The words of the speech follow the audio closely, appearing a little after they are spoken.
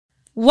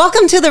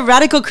Welcome to the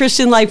Radical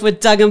Christian Life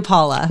with Doug and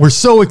Paula. We're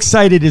so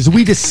excited as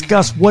we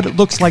discuss what it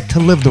looks like to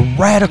live the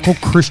radical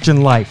Christian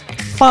life,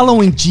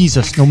 following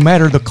Jesus no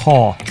matter the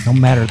call, no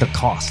matter the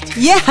cost.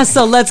 Yeah,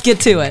 so let's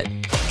get to it.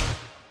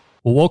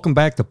 Well, welcome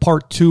back to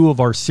part 2 of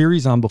our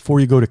series on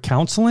Before You Go to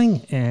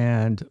Counseling.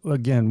 And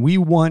again, we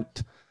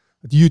want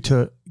you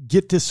to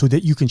get this so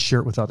that you can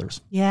share it with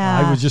others. Yeah.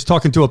 I was just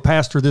talking to a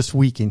pastor this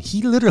week, and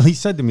he literally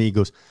said to me, he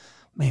goes,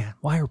 man,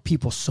 why are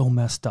people so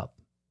messed up?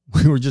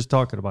 We were just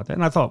talking about that.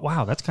 And I thought,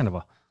 wow, that's kind of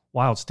a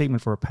wild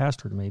statement for a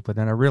pastor to make. But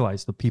then I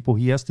realized the people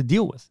he has to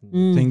deal with,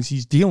 things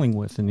he's dealing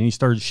with. And then he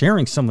started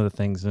sharing some of the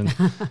things. And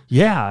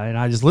and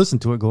I just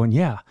listened to it going,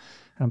 yeah.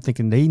 And I'm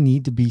thinking they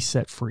need to be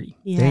set free.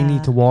 They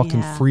need to walk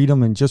in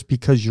freedom. And just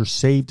because you're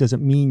saved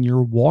doesn't mean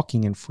you're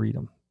walking in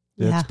freedom.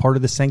 That's part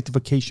of the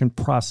sanctification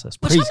process.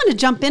 Which I'm going to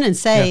jump in and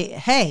say,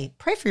 hey,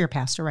 pray for your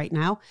pastor right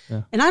now.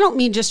 Yeah. And I don't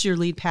mean just your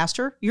lead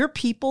pastor. Your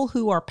people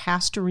who are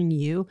pastoring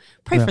you,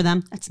 pray for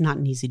them. That's not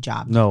an easy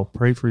job. No,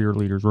 pray for your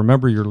leaders.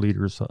 Remember your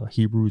leaders.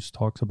 Hebrews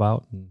talks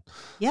about, and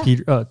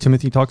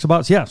Timothy talks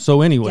about. Yeah,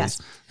 so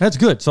anyways, that's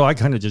good. So I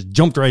kind of just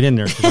jumped right in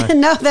there.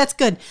 No, that's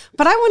good.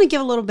 But I want to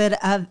give a little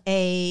bit of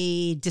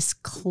a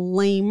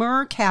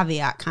disclaimer,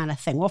 caveat kind of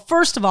thing. Well,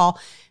 first of all,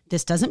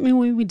 this doesn't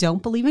mean we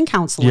don't believe in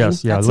counseling.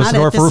 Yes, yeah. Listen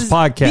to our first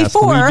podcast.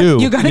 Before we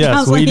do. You go to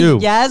counseling. We do.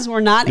 Yes, we're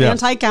not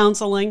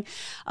anti-counseling.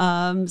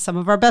 Some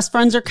of our best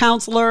friends are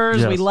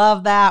counselors. Yes. We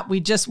love that. We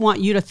just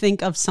want you to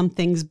think of some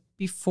things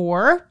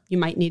before you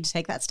might need to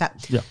take that step.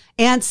 Yeah.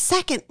 And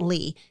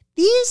secondly,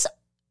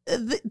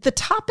 the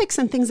topics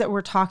and things that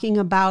we're talking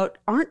about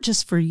aren't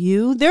just for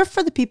you. They're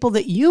for the people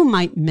that you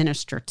might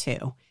minister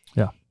to.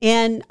 Yeah.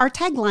 And our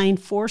tagline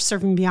for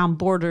Serving Beyond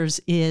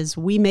Borders is,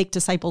 we make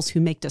disciples who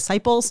make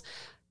disciples.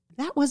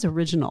 That was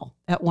original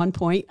at one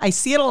point. I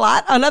see it a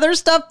lot on other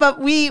stuff,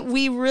 but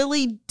we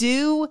really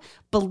do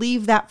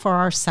believe that for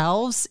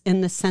ourselves,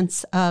 in the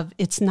sense of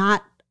it's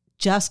not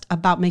just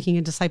about making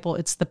a disciple.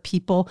 It's the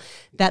people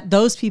that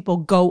those people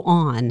go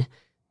on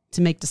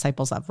to make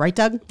disciples of. Right,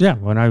 Doug? Yeah.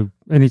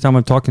 Anytime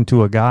I'm talking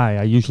to a guy,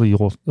 I usually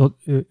will,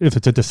 if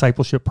it's a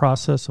discipleship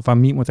process, if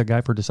I'm meeting with a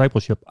guy for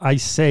discipleship, I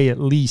say at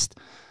least,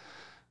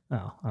 I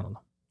don't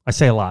know. I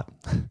say a lot.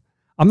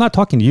 I'm not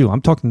talking to you.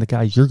 I'm talking to the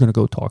guys you're going to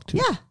go talk to.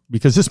 Yeah.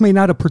 Because this may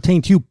not have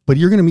pertained to you, but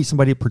you're going to meet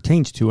somebody it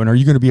pertains to. And are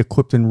you going to be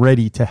equipped and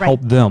ready to help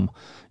them?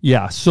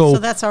 Yeah. So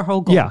that's our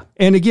whole goal. Yeah.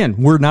 And again,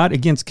 we're not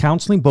against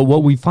counseling, but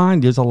what we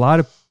find is a lot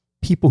of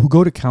people who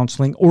go to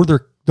counseling, or they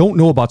don't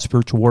know about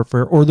spiritual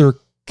warfare, or their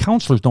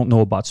counselors don't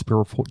know about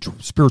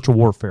spiritual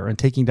warfare and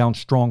taking down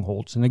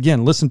strongholds. And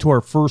again, listen to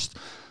our first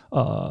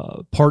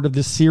part of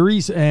this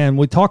series, and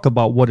we talk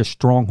about what a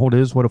stronghold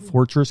is, what a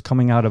fortress,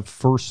 coming out of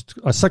 2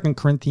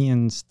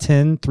 Corinthians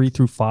 10,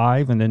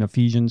 3-5, and then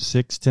Ephesians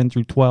 6,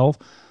 10-12,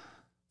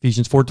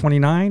 Ephesians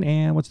 4:29,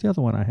 and what's the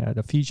other one I had?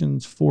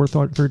 Ephesians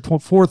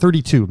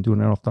 4:32. I'm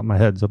doing it off the top of my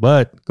head,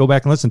 but go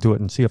back and listen to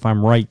it and see if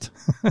I'm right.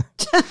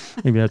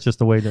 Maybe that's just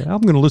the way I'm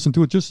going to listen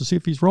to it just to see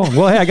if he's wrong.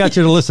 Well, hey, I got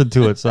you to listen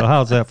to it, so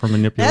how's that for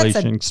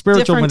manipulation? That's a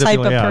spiritual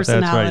manipulation. Type of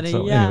personality. That's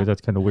right. So anyway,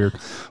 that's kind of weird.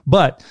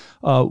 But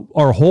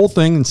our whole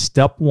thing in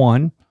step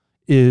 1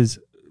 is,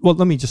 well,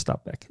 let me just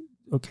stop back.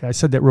 Okay, I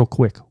said that real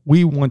quick.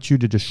 We want you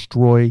to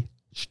destroy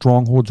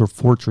strongholds or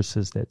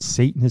fortresses that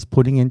Satan is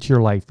putting into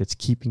your life that's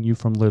keeping you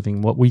from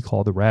living what we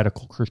call the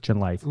radical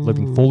Christian life,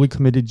 living fully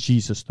committed to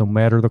Jesus, no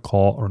matter the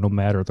call or no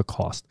matter the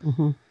cost.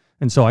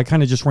 And so I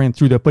kind of just ran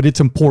through that, but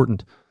it's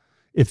important.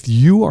 If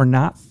you are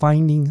not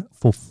finding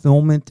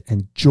fulfillment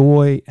and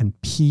joy and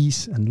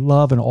peace and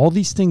love and all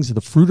these things, the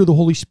fruit of the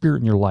Holy Spirit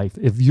in your life,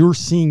 if you're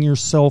seeing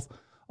yourself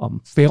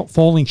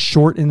falling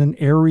short in an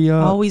area,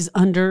 always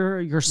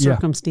under your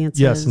circumstances.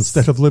 Yes,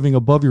 instead of living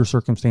above your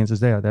circumstances,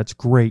 that's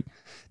great.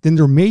 Then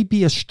there may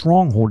be a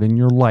stronghold in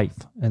your life.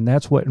 And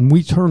and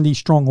we term these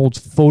strongholds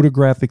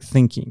photographic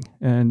thinking.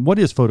 And what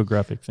is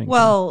photographic thinking?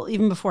 Well,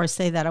 even before I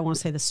say that, I want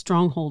to say the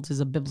strongholds is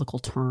a biblical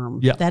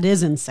term. Yeah. That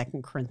is in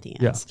 2 Corinthians.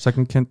 Yeah, 2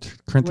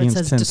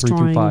 Corinthians 10,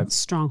 3-5.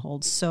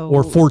 Strongholds.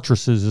 Or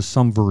fortresses, as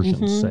some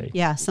versions say.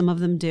 Yeah, some of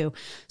them do.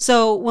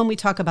 So when we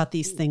talk about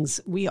these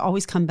things, we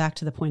always come back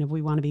to the point of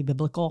we want to be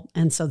biblical.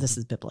 And so this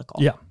is biblical.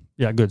 Yeah.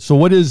 Yeah, good. So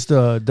what is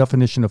the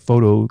definition of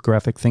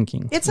photographic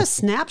thinking? It's a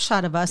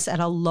snapshot of us at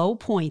a low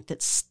point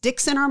that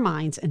sticks in our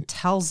minds and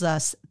tells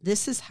us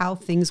this is how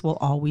things will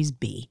always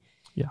be.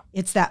 Yeah.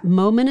 It's that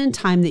moment in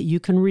time that you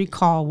can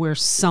recall where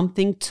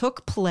something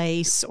took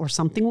place or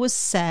something was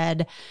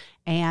said,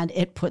 and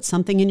it put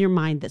something in your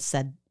mind that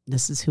said,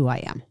 this is who I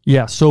am.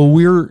 Yeah. So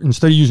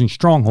instead of using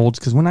strongholds,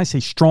 because when I say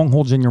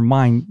strongholds in your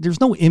mind,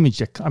 there's no image.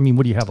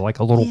 What do you have? Like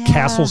a little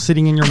castle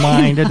sitting in your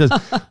mind?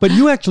 But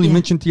you actually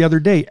mentioned the other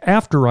day,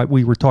 after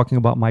we were talking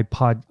about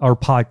our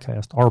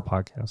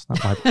podcast,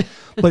 not my,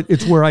 but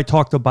it's where I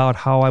talked about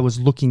how I was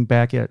looking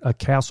back at a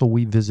castle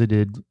we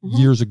visited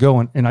years ago,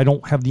 and I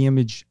don't have the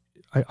image.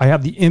 I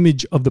have the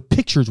image of the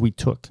pictures we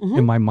took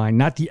in my mind,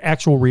 not the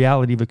actual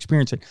reality of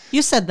experiencing.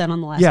 You said that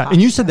on the last podcast.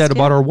 And you said that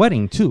about our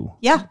wedding too.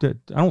 Yeah. I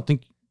don't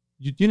think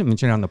you didn't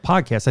mention it on the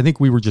podcast. I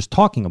think we were just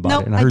talking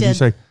about it. And I heard you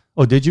say,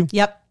 oh, did you?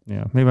 Yep.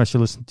 Yeah, maybe I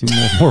should listen to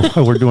more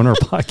while we're doing our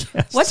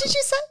podcast. What did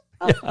you say?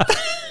 Oh.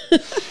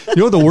 You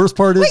know what the worst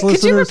part is, Wait,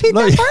 listeners? could you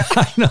repeat that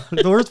part? I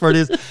know. The worst part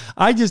is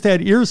I just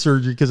had ear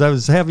surgery because I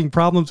was having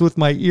problems with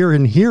my ear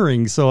and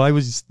hearing. So I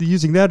was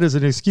using that as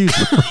an excuse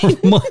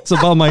for months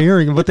about my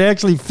hearing. But they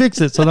actually fixed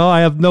it. So now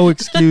I have no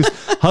excuse.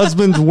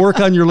 Husbands, work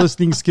on your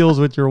listening skills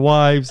with your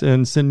wives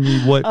and send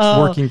me what's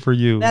working for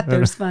you. That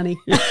there's funny.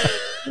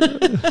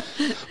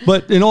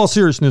 But in all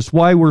seriousness,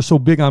 why we're so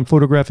big on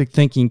photographic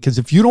thinking, because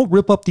if you don't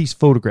rip up these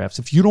photographs,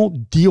 if you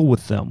don't deal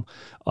with them,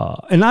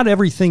 and not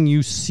everything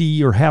you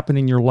see or happen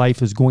in your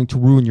life is going to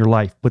ruin your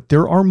life, but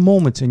there are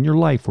moments in your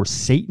life where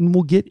Satan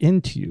will get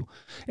into you.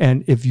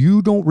 And if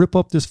you don't rip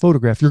up this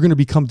photograph, you're going to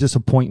become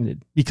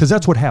disappointed, because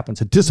that's what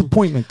happens. A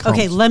disappointment comes.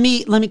 Okay, let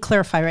me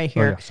clarify right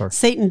here. Oh, yeah, sorry.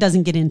 Satan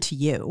doesn't get into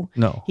you.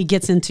 No. He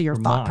gets into your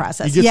thought mind.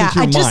 process. He gets into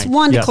your I just mind.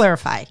 wanted Yes. to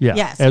clarify. Yeah.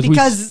 Yes, As we-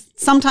 because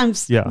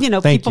sometimes,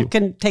 Thank people you.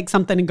 can take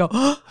something and go,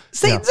 oh,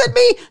 Satan's Yeah. in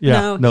me.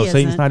 Yeah. No, he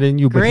Satan's isn't. not in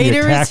you, but he Greater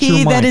is attacks your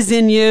he that mind. is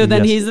in you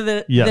than Yes. he's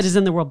that Yes. is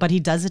in the world. But he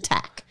does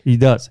attack. He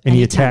does. And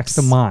he attacks attempts.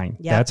 the mind.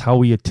 Yep. That's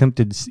how he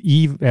attempted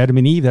Adam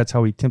and Eve. That's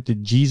how he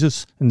tempted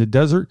Jesus in the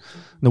desert,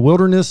 in the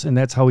wilderness. And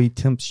that's how he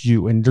tempts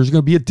you. And there's going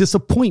to be a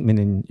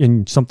disappointment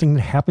in something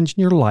that happens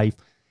in your life.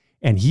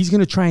 And he's going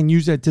to try and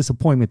use that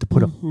disappointment to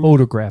put a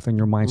photograph in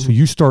your mind. So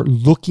you start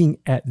looking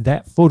at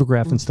that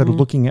photograph instead of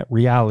looking at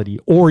reality,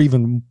 or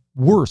even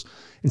worse,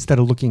 instead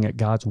of looking at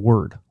God's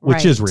word,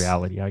 which is Right.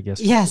 reality, I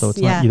guess. Yes, So it's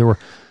yeah. not either or.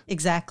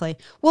 Exactly.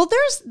 Well,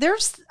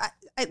 there's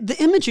the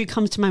imagery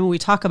comes to mind when we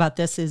talk about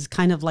this is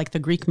kind of like the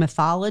Greek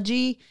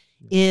mythology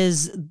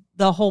is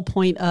the whole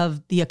point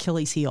of the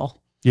Achilles heel.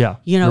 Yeah.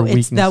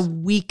 It's your the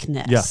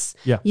weakness. weakness.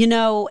 Yeah.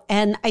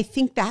 And I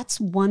think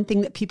that's one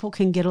thing that people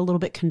can get a little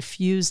bit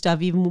confused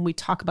of, even when we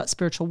talk about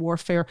spiritual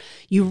warfare.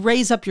 You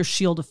raise up your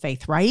shield of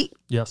faith, right?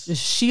 Yes. The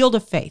shield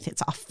of faith.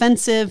 It's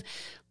offensive.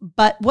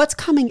 But what's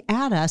coming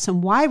at us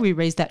and why we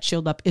raise that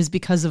shield up is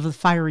because of the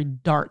fiery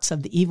darts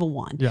of the evil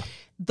one. Yeah.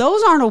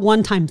 Those aren't a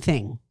one-time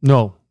thing.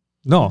 No.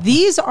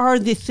 These are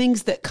the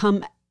things that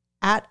come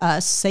at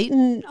us.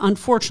 Satan,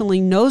 unfortunately,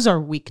 knows our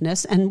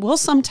weakness and will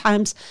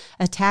sometimes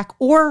attack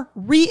or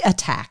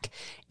re-attack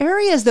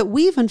areas that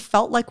we even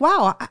felt like,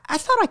 wow, I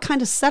thought I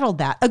kind of settled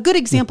that. A good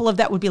example of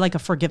that would be like a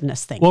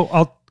forgiveness thing. Well,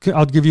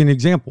 I'll give you an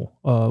example.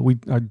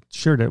 I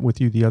shared it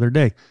with you the other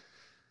day.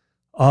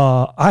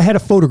 I had a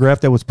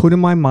photograph that was put in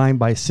my mind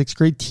by a 6th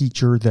grade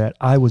teacher that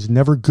I was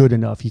never good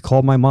enough. He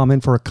called my mom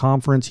in for a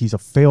conference. He's a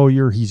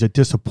failure. He's a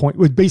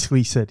disappointment. Basically,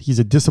 he said he's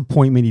a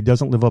disappointment. He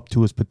doesn't live up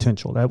to his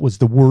potential. That was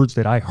the words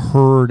that I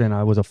heard, and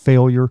I was a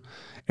failure.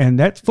 And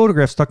that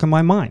photograph stuck in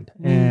my mind.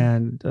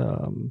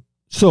 And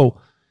so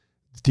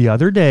the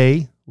other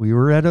day, we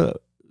were at a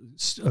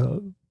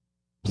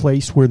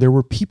place where there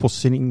were people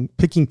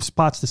picking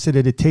spots to sit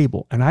at a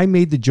table. And I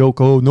made the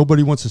joke, oh,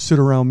 nobody wants to sit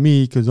around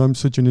me because I'm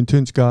such an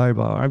intense guy.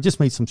 I just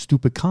made some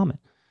stupid comment.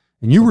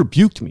 And you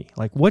rebuked me.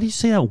 Like, what do you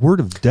say that word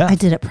of death? I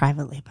did it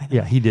privately, by the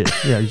way. Yeah, he did.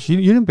 Yeah,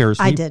 you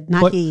embarrassed me. I did,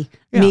 not but- he.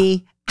 yeah,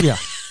 Me. Yeah.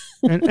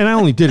 And I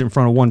only did it in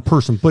front of one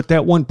person, but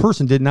that one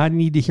person did not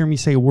need to hear me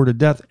say a word of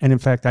death. And in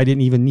fact, I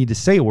didn't even need to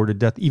say a word of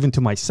death, even to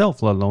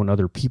myself, let alone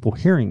other people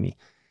hearing me.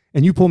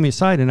 And you pulled me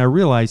aside, and I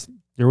realized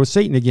there was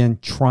Satan again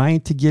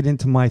trying to get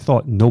into my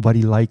thought.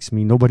 Nobody likes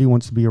me. Nobody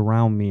wants to be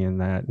around me,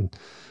 and that. And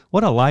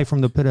what a lie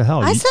from the pit of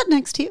hell. I sat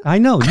next to you. I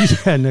know. You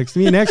sat next to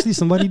me, and actually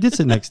somebody did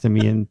sit next to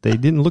me, and they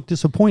didn't look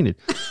disappointed.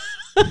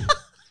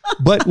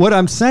 But what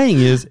I'm saying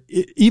is,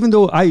 even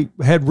though I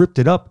had ripped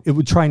it up, it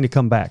was trying to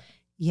come back.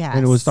 Yes.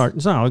 And it was starting.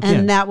 So again,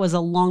 And that was a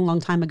long,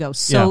 long time ago.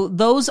 So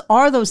those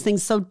are those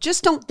things. So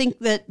just don't think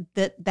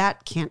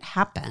that can't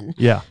happen.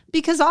 yeah.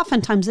 Because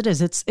oftentimes it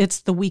is. It's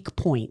the weak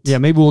point. Yeah,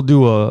 maybe we'll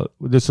do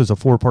this is a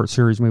 4-part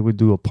series. Maybe we'll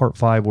do a part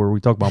 5 where we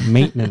talk about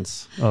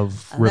maintenance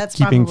of That's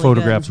keeping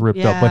probably photographs good. ripped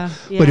up. Yeah,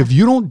 But yeah. if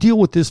you don't deal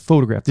with this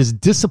photograph, this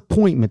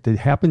disappointment that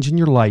happens in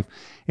your life,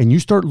 and you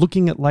start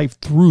looking at life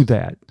through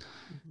that,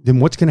 then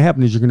what's going to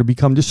happen is you're going to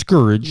become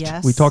discouraged.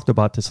 Yes. We talked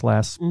about this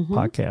last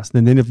podcast.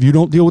 And then if you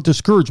don't deal with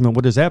discouragement,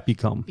 what does that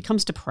become?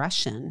 Becomes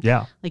depression.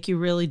 Yeah. Like you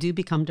really do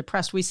become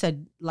depressed. We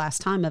said last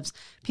time of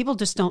people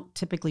just don't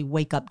typically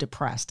wake up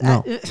depressed.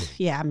 No.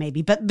 Yeah,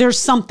 maybe, but there's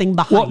something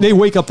behind. Well, they it.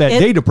 wake up that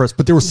day depressed,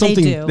 but there was they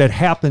something do. that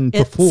happened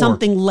before.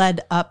 Something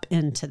led up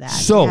into that.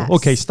 So, yes.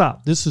 okay,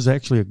 stop. This is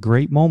actually a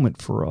great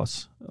moment for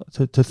us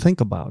to think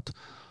about.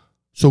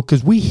 So,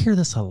 because we hear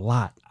this a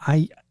lot.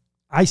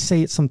 I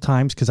say it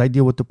sometimes because I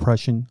deal with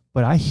depression,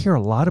 but I hear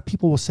a lot of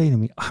people will say to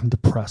me, I'm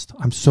depressed.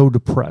 I'm so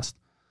depressed.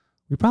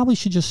 We probably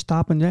should just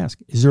stop and ask,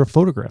 is there a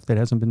photograph that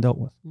hasn't been dealt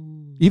with?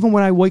 Even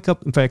when I wake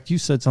up, in fact, you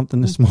said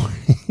something this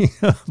morning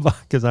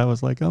because I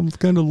was like, I'm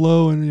kind of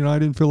low and, I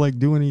didn't feel like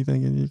doing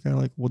anything. And you're kind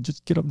of like, well,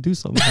 just get up and do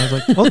something. I was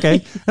like,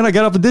 okay. And I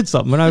got up and did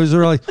something. And I was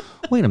like,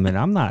 wait a minute,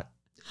 I'm not.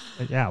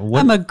 Yeah,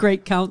 I'm a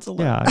great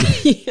counselor.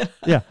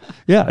 Yeah.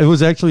 Yeah. It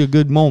was actually a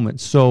good moment.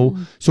 So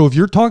if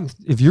you're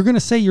going to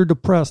say you're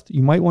depressed,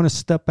 you might want to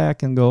step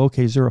back and go,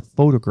 okay, is there a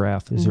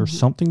photograph? Is there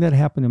something that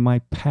happened in my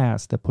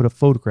past that put a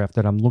photograph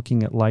that I'm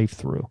looking at life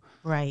through?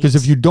 Right. Because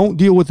if you don't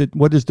deal with it,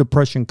 what does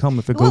depression come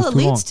if it goes too long?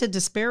 Well, it leads to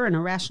despair and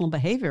irrational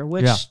behavior,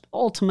 which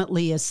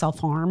ultimately is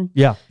self-harm.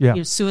 Yeah.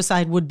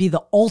 Suicide would be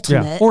the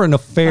ultimate. Yeah. Or an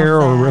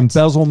affair or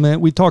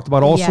embezzlement. We talked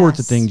about all sorts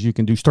of things you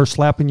can do. Start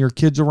slapping your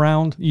kids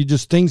around.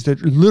 Things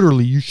that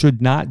literally you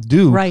should not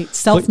do. Right.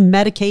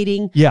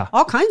 Self-medicating. Yeah.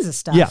 All kinds of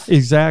stuff. Yeah,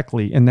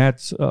 exactly. And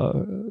that's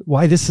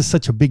why this is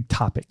such a big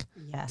topic.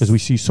 Yes. Because we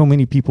see so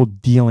many people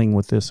dealing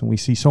with this, and we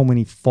see so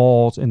many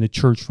falls in the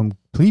church from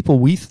people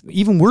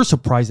we're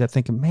surprised at,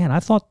 thinking, man, I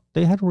thought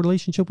they had a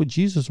relationship with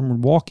Jesus and were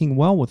walking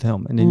well with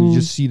him. And then you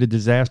just see the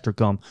disaster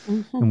come,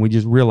 and we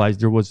just realize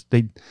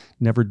they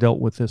never dealt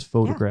with this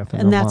photograph.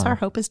 And that's our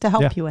hope, is to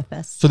help you with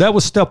this. So that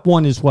was step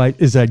one,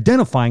 is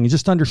identifying and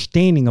just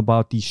understanding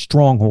about these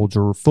strongholds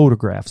or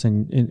photographs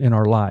in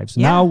our lives.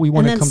 Yeah. Now we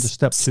want to come to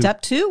step two.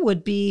 Step two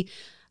would be,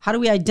 how do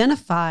we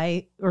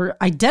identifying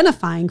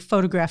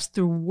photographs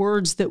through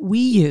words that we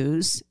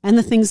use and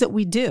the things that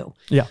we do?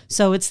 Yeah.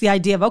 So it's the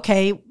idea of,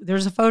 okay,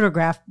 there's a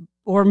photograph,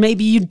 or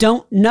maybe you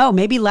don't know.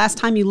 Maybe last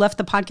time you left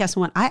the podcast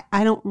and went,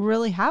 I don't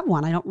really have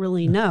one. I don't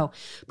really know.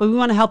 But we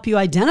want to help you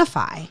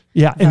identify.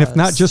 Yeah. And if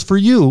not just for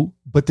you,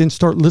 but then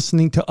start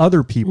listening to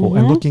other people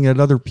and looking at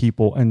other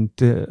people and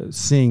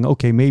seeing,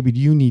 okay, maybe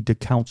you need to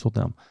counsel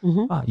them.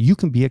 You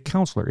can be a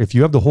counselor. If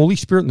you have the Holy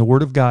Spirit and the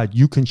Word of God,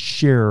 you can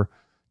share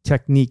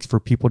techniques for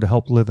people to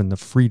help live in the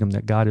freedom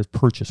that God has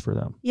purchased for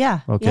them. Yeah.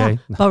 Okay.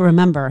 Yeah. But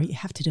remember, you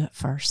have to do it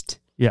first.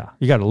 Yeah.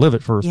 You got to live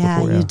it first. Yeah,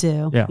 before, you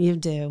do. Yeah. You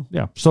do.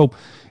 Yeah. So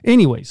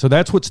anyway,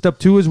 that's what step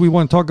two is. We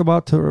want to talk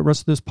about the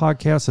rest of this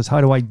podcast is how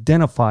to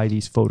identify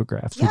these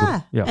photographs.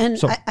 Yeah. And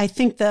I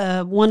think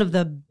one of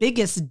the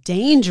biggest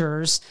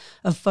dangers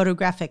of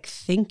photographic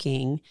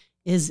thinking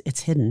is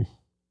it's hidden.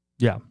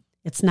 Yeah.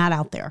 It's not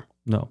out there.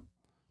 No.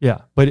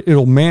 Yeah. But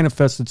it'll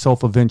manifest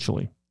itself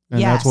eventually.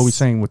 And that's what we're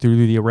saying with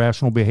the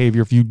irrational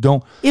behavior. If you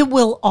don't, it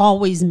will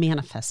always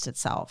manifest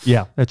itself.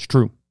 Yeah, that's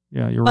true.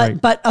 Yeah, you're right.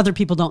 But other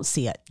people don't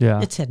see it. Yeah.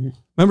 It's hidden.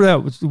 Remember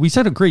that? We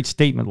said a great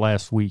statement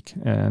last week,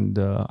 and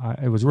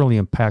it was really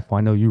impactful.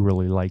 I know you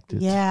really liked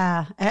it.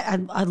 Yeah,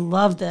 I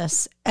love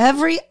this.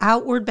 Every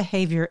outward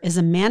behavior is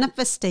a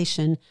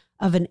manifestation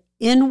of an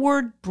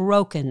inward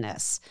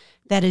brokenness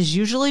that is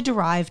usually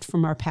derived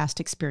from our past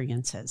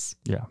experiences.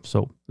 Yeah,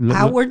 so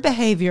outward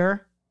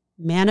behavior,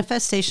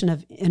 manifestation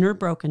of inner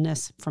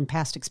brokenness from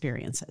past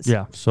experiences.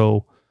 Yeah.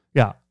 So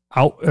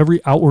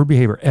every outward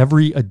behavior,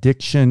 every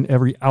addiction,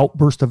 every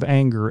outburst of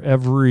anger,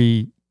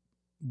 every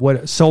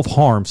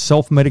self-harm,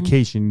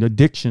 self-medication,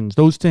 addictions,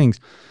 those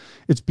things,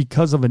 it's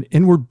because of an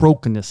inward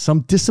brokenness,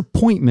 some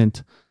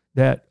disappointment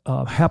that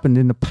happened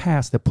in the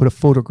past that put a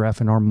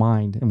photograph in our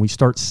mind, and we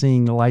start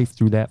seeing life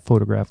through that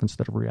photograph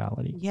instead of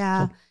reality.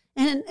 Yeah. So,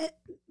 and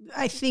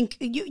I think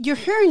you're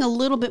hearing a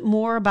little bit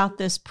more about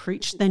this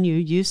preached than you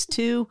used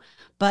to,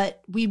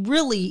 but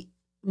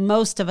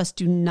most of us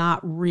do not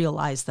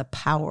realize the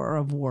power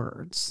of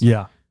words.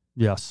 Yeah.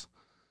 Yes.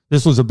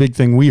 This was a big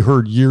thing we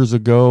heard years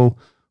ago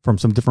from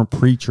some different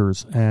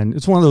preachers. And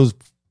it's one of those,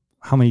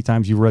 how many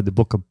times you read the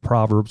book of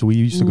Proverbs? We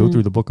used to go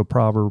through the book of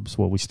Proverbs.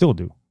 Well, we still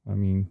do. I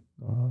mean,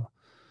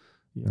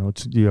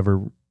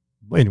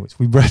 anyways,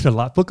 we read a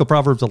lot, book of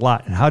Proverbs a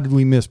lot. And how did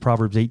we miss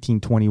Proverbs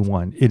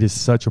 18:21? It is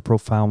such a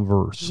profound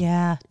verse.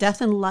 Yeah.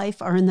 Death and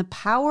life are in the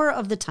power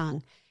of the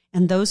tongue,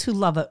 and those who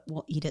love it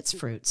will eat its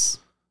fruits.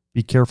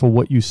 Be careful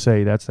what you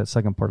say. That's that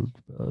second part.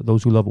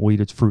 Those who love it will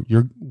eat its fruit.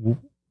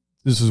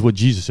 This is what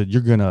Jesus said.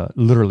 You're going to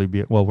literally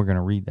be, we're going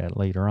to read that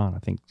later on, I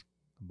think,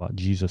 about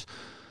Jesus.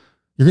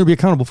 You're going to be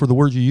accountable for the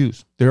words you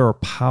use. There are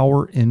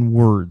power in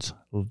words.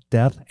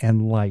 Death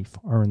and life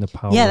are in the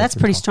power. Yeah, that's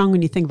pretty strong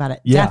when you think about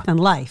it. Yeah. Death and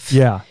life.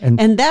 Yeah.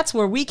 And that's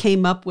where we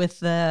came up with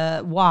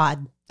the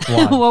WAD.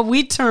 What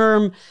we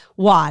term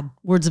WAD,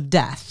 words of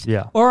death.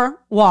 Yeah.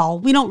 Or wall.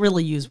 We don't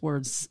really use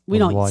words. We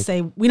don't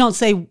say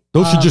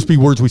those should just be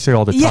words we say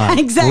all the time. Yeah,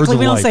 exactly.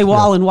 We don't say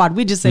wall and WAD.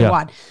 We just say Yeah.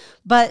 WAD.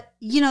 But,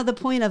 the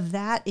point of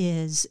that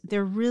is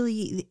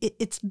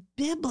it's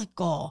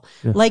biblical.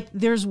 Yeah. Like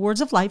there's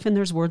words of life and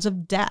there's words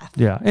of death.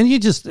 Yeah. And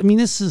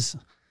this is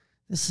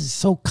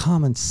so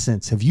common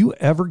sense. Have you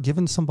ever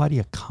given somebody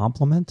a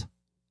compliment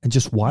and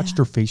just watched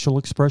their facial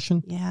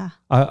expression? Yeah.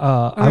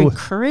 I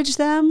encourage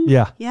them.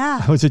 Yeah.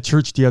 Yeah. I was at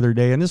church the other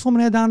day, and this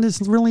woman had on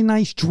this really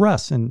nice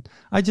dress. And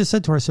I just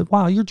said to her, I said,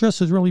 wow, your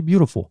dress is really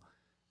beautiful.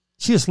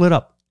 She just lit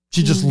up.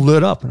 She just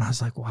lit up. And I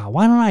was like, wow,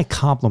 why don't I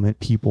compliment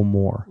people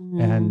more?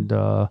 And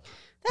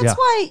that's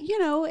why,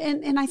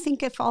 and I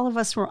think if all of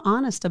us were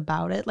honest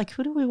about it, like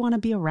who do we want to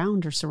be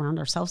around or surround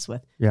ourselves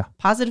with? Yeah.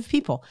 Positive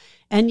people.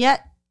 And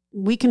yet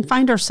we can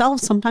find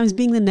ourselves sometimes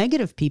being the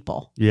negative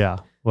people. Yeah.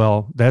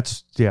 Well,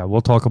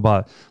 we'll talk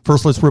about it.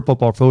 First, let's rip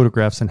up our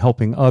photographs and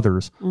helping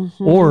others.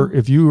 Mm-hmm. Or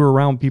if you are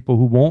around people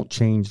who won't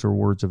change their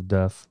words of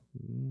death,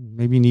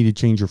 maybe you need to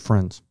change your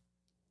friends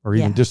or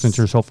even distance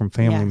yourself from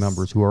family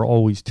members who are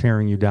always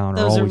tearing you down.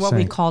 Those are what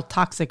saying, we call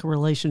toxic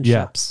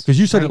relationships. Yeah, because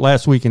you said it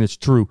last week and it's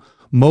true.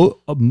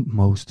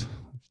 Most,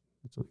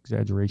 it's an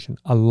exaggeration,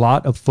 a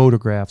lot of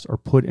photographs are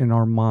put in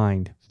our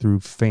mind through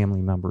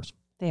family members.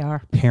 They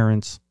are.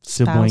 Parents,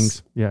 siblings.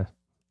 Spouse. Yeah.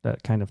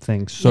 that kind of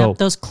thing. So Yep,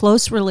 those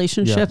close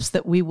relationships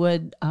that we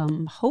would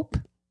hope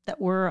that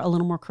were a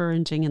little more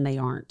encouraging, and they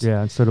aren't.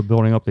 yeah, instead of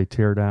building up, they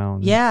tear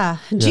down. Yeah.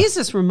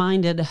 Jesus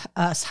reminded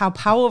us how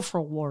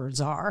powerful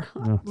words are.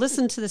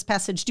 Listen to this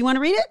passage. Do you want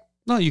to read it?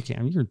 No, you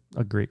can. You're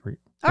a great reader.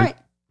 All right.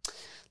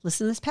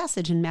 Listen to this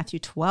passage in Matthew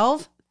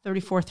 12,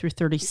 34 through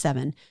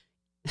 37.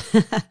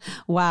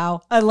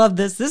 Wow. I love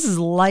this. This is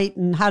light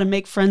and how to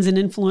make friends and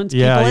influence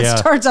people. It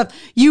starts up,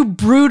 you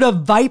brood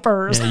of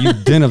vipers. Yeah, you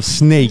den of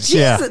snakes.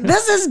 Jesus,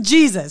 this is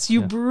Jesus.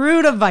 You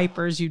brood of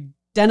vipers, you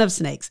den of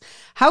snakes.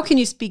 How can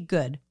you speak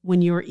good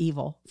when you are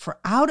evil? For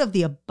out of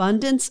the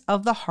abundance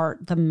of the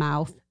heart, the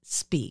mouth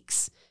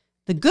speaks.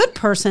 The good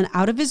person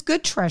out of his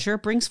good treasure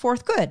brings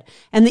forth good,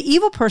 and the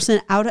evil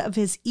person out of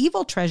his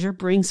evil treasure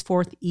brings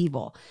forth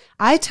evil.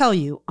 I tell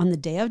you, on the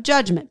day of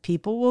judgment,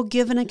 people will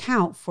give an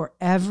account for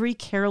every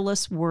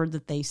careless word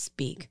that they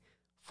speak.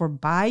 For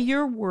by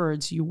your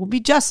words you will be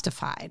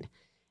justified,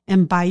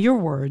 and by your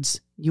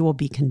words you will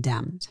be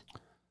condemned.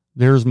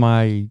 There's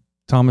my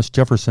Thomas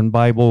Jefferson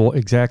Bible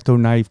X-Acto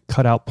knife,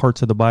 cut out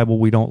parts of the Bible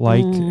we don't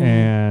like,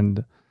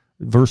 and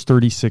verse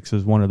 36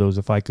 is one of those.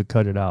 If I could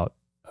cut it out.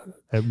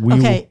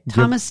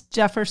 Thomas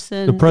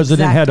Jefferson. The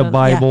president had a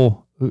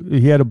Bible. Yeah.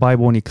 He had a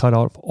Bible, and he cut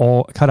out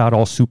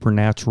all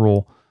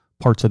supernatural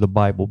parts of the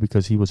Bible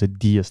because he was a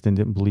deist and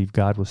didn't believe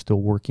God was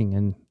still working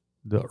in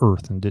the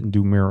earth and didn't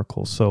do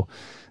miracles. So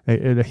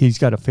he's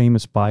got a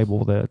famous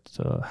Bible that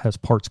has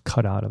parts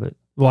cut out of it.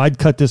 Well, I'd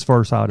cut this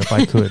verse out if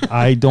I could.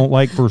 I don't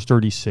like verse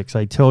 36.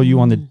 I tell you,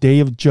 on the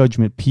day of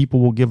judgment, people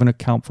will give an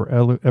account for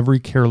every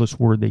careless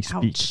word they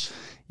speak. Ouch.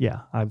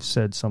 Yeah, I've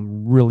said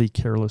some really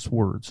careless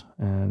words,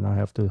 and I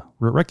have to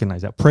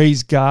recognize that.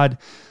 Praise God.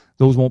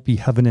 Those won't be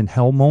heaven and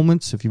hell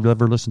moments. If you've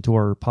ever listened to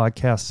our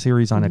podcast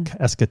series on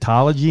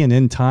eschatology and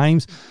end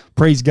times,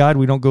 praise God,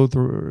 we don't go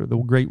through the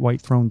great white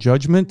throne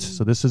judgment.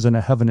 So this isn't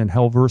a heaven and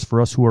hell verse for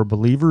us who are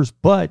believers,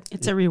 but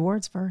it's a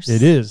rewards verse.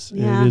 It is.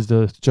 Yeah. It is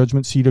the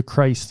judgment seat of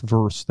Christ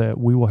verse that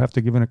we will have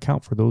to give an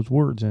account for those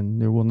words,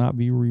 and there will not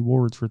be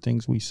rewards for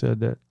things we said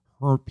that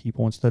hurt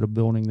people instead of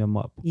building them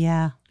up.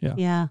 Yeah.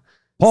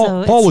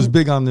 Paul was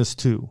big on this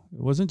too. It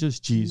wasn't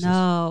just Jesus.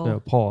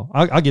 No. Paul.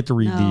 I get to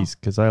read these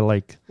because I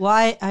like.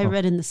 Well, I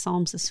read in the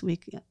Psalms this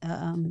week.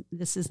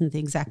 This isn't the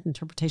exact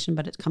interpretation,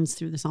 but it comes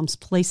through the Psalms.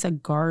 Place a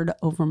guard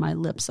over my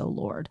lips, O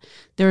Lord.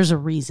 There's a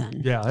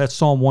reason. Yeah, that's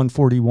Psalm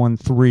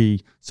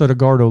 141:3. Set a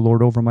guard, O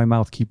Lord, over my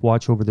mouth. Keep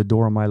watch over the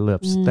door of my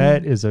lips.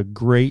 That is a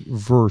great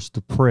verse to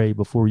pray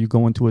before you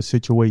go into a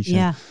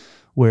situation.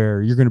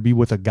 Where you're going to be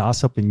with a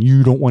gossip and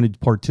you don't want to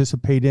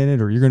participate in it,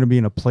 or you're going to be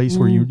in a place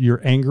where your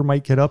anger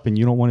might get up and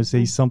you don't want to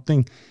say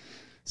something.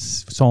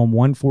 Psalm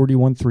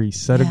 141:3,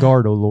 set a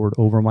guard, O Lord,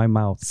 over my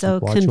mouth. So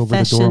watch over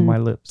the door of my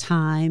lips.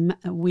 Time.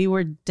 We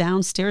were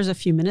downstairs a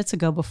few minutes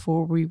ago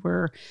before we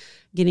were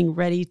getting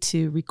ready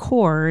to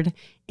record,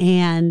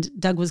 and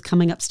Doug was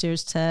coming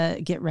upstairs to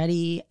get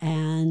ready,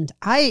 and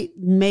I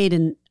made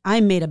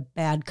a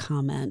bad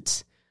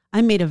comment.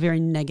 I made a very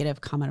negative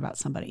comment about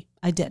somebody.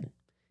 I did.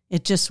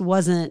 It just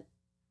wasn't,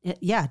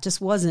 it just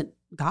wasn't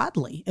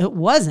godly. It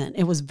wasn't.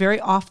 It was very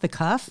off the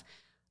cuff.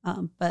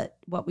 But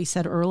what we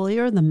said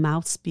earlier, the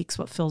mouth speaks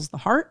what fills the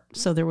heart.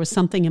 So there was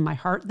something in my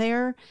heart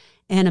there.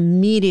 And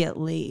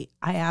immediately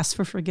I asked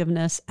for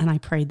forgiveness and I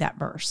prayed that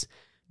verse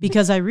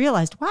because I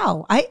realized,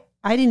 wow, I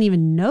didn't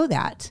even know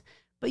that.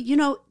 But,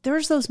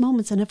 there's those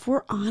moments. And if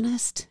we're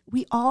honest,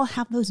 we all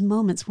have those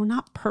moments. We're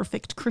not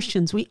perfect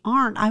Christians. We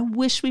aren't. I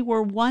wish we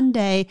were one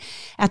day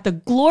at the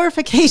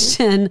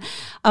glorification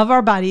of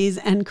our bodies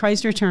and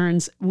Christ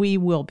returns, we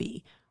will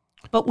be.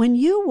 But when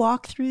you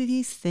walk through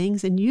these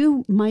things, and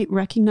you might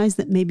recognize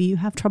that maybe you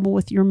have trouble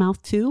with your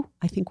mouth too.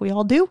 I think we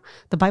all do.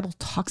 The Bible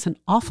talks an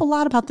awful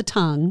lot about the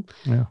tongue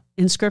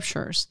in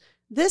scriptures.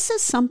 This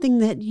is something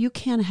that you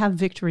can have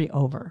victory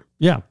over.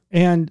 Yeah.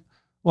 And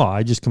well,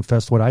 I just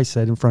confessed what I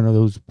said in front of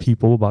those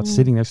people about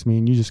sitting next to me,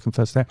 and you just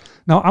confessed that.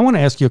 Now, I want to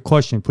ask you a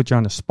question, put you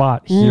on the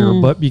spot here,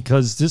 but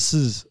because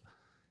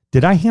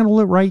did I handle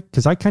it right?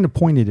 Because I kind of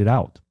pointed it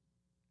out.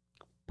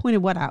 Pointed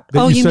what out?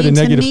 You said a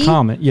negative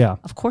comment. Yeah.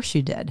 Of course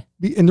you did.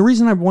 And the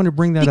reason I want to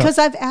bring that because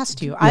up. I've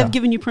asked you. I've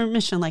given you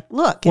permission. Like,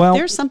 look, if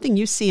there's something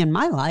you see in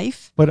my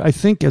life. But I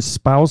think as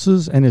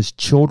spouses and as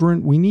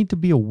children, we need to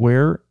be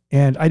aware.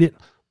 And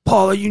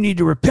Paula, you need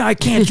to repent. I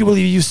can't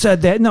believe you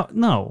said that.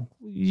 No.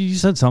 You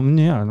said something,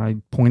 and I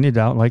pointed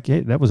out like, hey,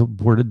 that was a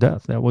word of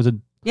death. That was a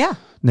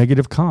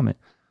negative comment.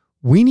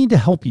 We need to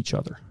help each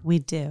other. We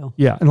do.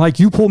 Yeah, and like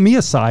you pulled me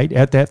aside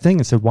at that thing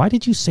and said, why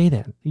did you say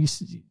that?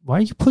 Why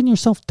are you putting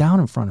yourself down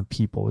in front of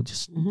people? It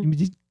just,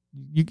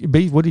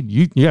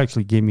 you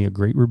actually gave me a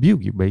great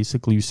rebuke.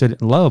 You said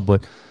it in love,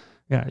 but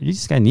you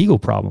just got an ego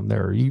problem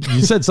there. You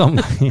said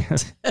something.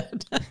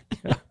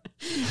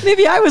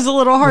 Maybe I was a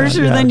little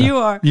harsher than you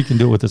are. You can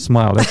do it with a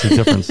smile. That's the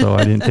difference. So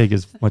I didn't take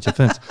as much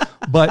offense.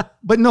 But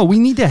no, we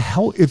need to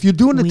help. If you're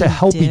doing it to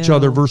help each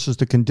other versus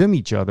to condemn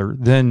each other,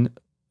 then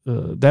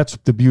that's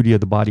the beauty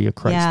of the body of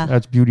Christ. Yeah.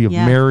 That's beauty of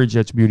marriage.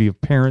 That's beauty of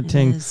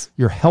parenting.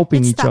 You're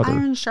helping each other.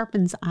 Iron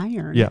sharpens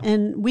iron. Yeah.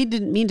 And we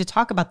didn't mean to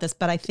talk about this,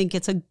 but I think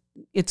it's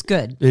it's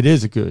good. It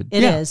is a good.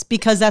 It is,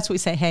 because that's what we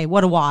say. Hey,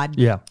 what a wad.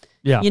 Yeah.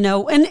 Yeah.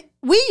 And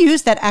we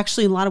use that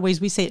actually in a lot of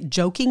ways. We say it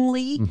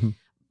jokingly,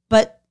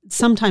 but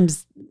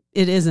sometimes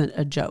it isn't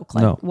a joke.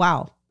 Like,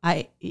 wow,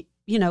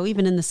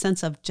 even in the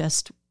sense of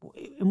just,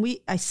 and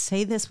I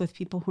say this with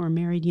people who are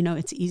married,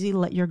 it's easy to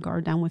let your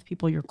guard down with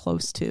people you're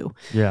close to.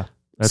 Yeah.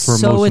 That's where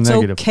so most it's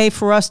negative. Okay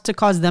for us to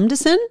cause them to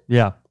sin?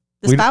 Yeah.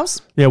 The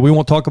spouse? Yeah. We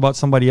won't talk about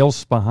somebody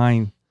else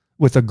behind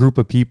with a group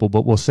of people,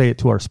 but we'll say it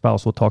to our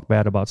spouse. We'll talk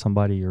bad about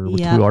somebody or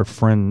to our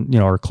friend,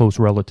 our close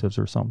relatives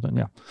or something.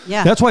 Yeah.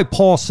 Yeah. That's why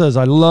Paul says,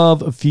 I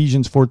love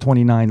Ephesians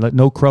 4:29. Let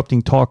no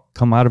corrupting talk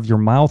come out of your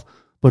mouth,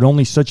 but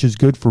only such as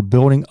good for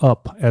building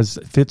up as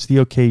fits the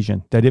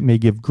occasion, that it may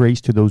give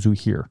grace to those who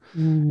hear.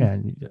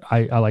 And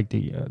I like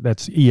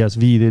that's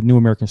ESV, the New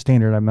American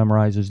Standard I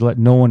memorize is, let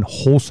no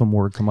unwholesome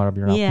word come out of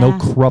your mouth. No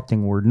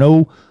corrupting word.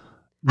 No.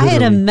 I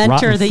had a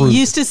mentor that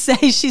used to say,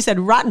 she said,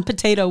 rotten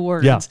potato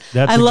words.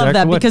 Yeah, I love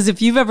that because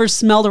if you've ever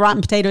smelled a rotten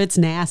potato, it's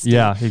nasty.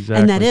 Yeah,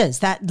 exactly. And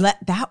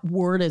that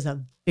word is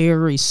a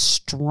very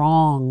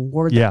strong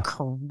word that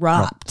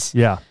corrupts.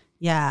 Yeah.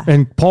 Yeah.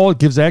 And Paul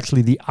gives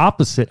actually the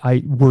opposite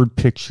word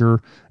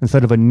picture.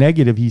 Instead of a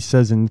negative, he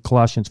says in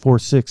Colossians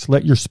 4:6,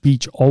 let your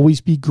speech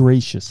always be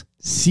gracious,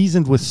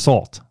 seasoned with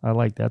salt. I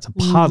like that. It's a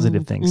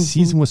positive thing.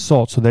 Seasoned with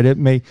salt, so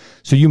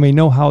you may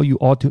know how you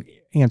ought to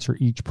answer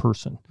each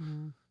person.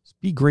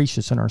 Be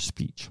gracious in our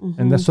speech.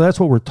 And so that's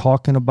what we're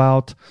talking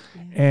about.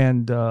 Yeah.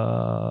 And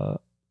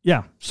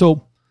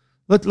so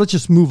let's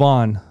just move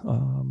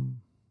on.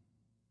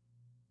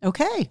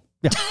 Okay.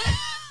 Yeah.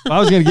 I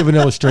was going to give an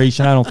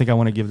illustration. I don't think I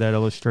want to give that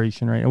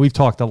illustration right now. We've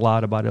talked a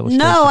lot about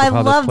illustrations. No, I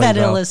love that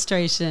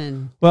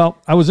illustration. Well,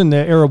 I was in the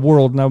Arab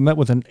world and I met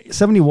with a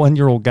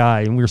 71-year-old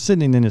guy and we were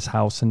sitting in his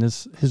house and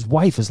his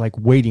wife is like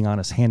waiting on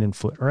us hand and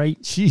foot, right?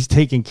 She's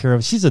taking care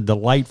of, she's a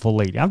delightful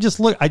lady.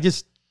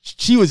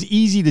 She was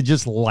easy to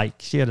just like.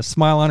 She had a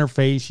smile on her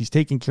face. She's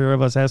taking care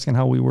of us, asking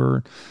how we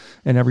were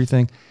and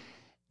everything.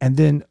 And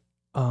then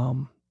I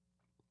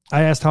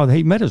asked how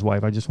he met his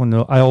wife. I just want to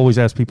know. I always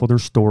ask people their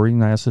story,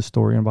 and I asked the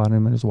story about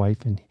him and his wife.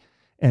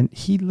 And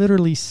he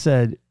literally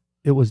said,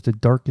 it was the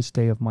darkest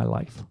day of my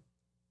life.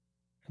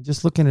 And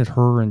just looking at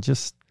her and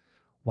just,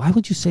 why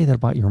would you say that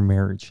about your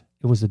marriage?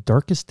 It was the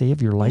darkest day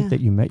of your life that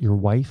you met your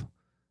wife?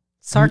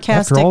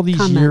 Sarcastic after all these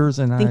comment. years.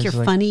 And I think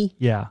you're funny.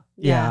 Yeah.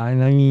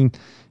 And I mean...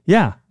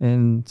 Yeah,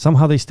 and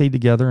somehow they stayed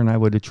together, and I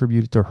would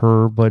attribute it to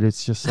her, but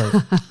it's just like,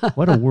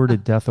 what a word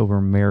of death over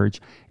marriage.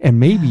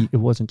 And maybe it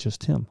wasn't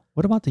just him.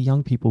 What about the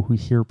young people who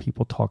hear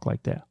people talk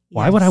like that?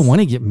 Why would I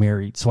want to get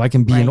married? So I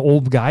can be an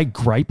old guy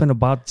griping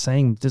about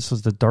saying this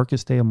was the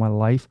darkest day of my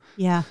life?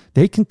 Yeah.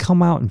 They can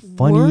come out and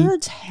funny.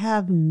 Words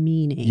have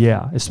meaning.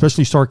 Yeah,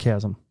 especially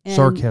sarcasm.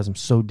 Sarcasm's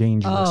so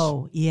dangerous.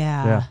 Oh,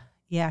 yeah.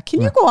 Yeah.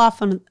 Can you go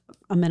off on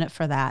a minute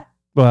for that?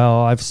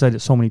 Well, I've said it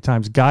so many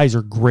times. Guys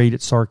are great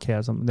at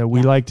sarcasm. That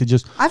we like to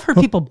just... I've heard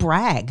people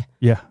brag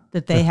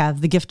that they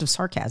have the gift of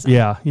sarcasm.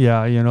 Yeah.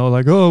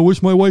 Like, oh, I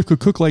wish my wife could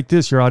cook like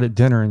this. You're out at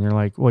dinner and you're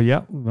like, well,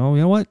 you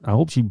know what? I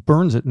hope she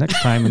burns it next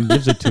time and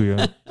gives it to you.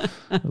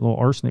 A little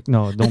arsenic.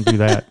 No, don't do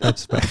that.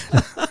 That's bad.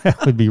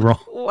 That would be wrong.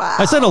 Wow.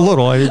 I said a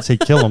little. I didn't say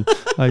kill him.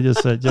 I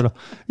just said,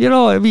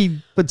 I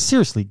mean, but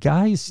seriously,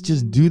 guys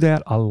just do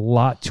that a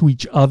lot to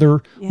each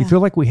other. Yeah. We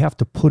feel like we have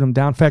to put them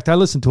down. In fact, I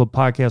listened to a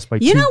podcast by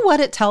You know what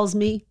it tells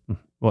me?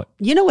 What?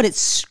 You know what it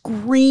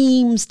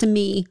screams to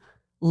me?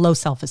 Low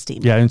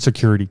self-esteem. Yeah,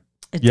 insecurity.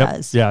 It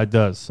does. Yeah, it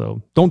does.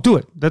 So don't do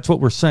it. That's what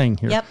we're saying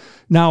here. Yep.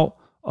 Now,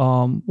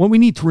 what we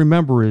need to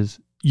remember is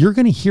you're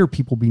going to hear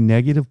people be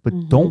negative,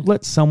 but don't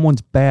let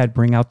someone's bad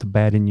bring out the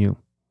bad in you.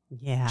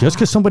 Yeah. Just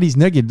because somebody's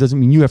negative doesn't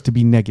mean you have to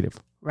be negative.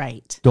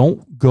 Right.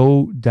 Don't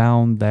go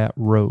down that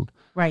road.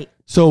 Right.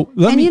 So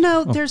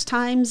there's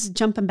times,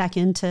 jumping back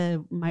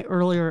into my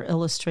earlier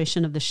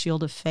illustration of the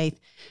shield of faith,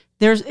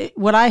 there's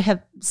what I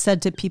have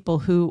said to people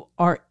who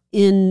are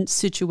in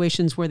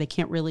situations where they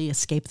can't really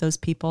escape those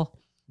people.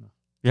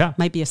 Yeah.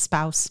 Might be a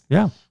spouse.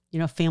 Yeah.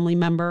 Family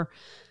member.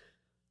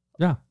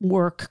 Yeah.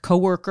 Work,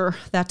 coworker,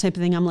 that type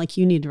of thing. I'm like,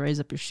 you need to raise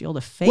up your shield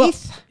of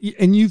faith. Well,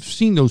 and you've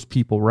seen those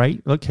people, right?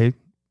 Okay.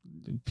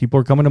 People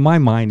are coming to my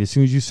mind as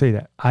soon as you say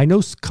that. I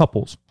know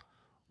couples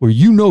where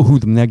you know who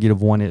the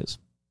negative one is.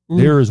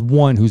 There is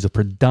one who's a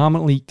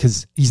predominantly,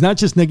 because he's not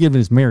just negative in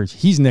his marriage,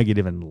 he's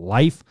negative in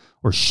life,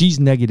 or she's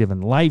negative in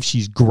life.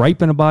 She's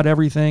griping about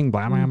everything,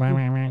 blah, blah, blah,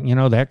 blah,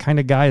 blah, that kind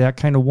of guy, that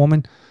kind of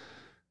woman.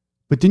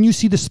 But then you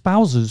see the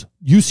spouses,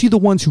 you see the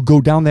ones who go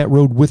down that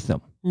road with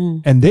them.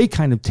 And they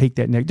kind of take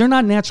that negative. They're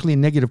not naturally a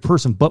negative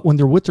person, but when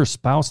they're with their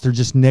spouse, they're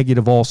just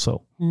negative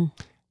also. And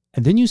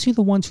then you see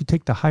the ones who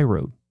take the high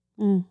road.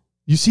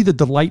 You see the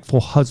delightful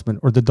husband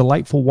or the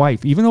delightful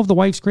wife, even though the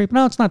wife's great.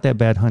 No, it's not that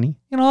bad, honey.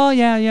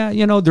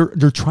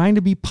 They're trying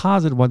to be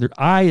positive.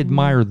 I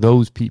admire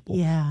those people.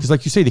 Yeah. Because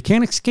like you say, they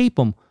can't escape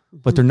them,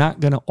 but they're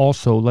not going to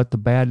also let the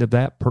bad of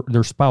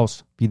their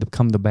spouse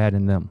become the bad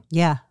in them.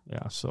 Yeah.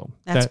 Yeah. So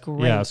that's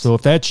great. Yeah. So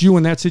if that's you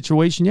in that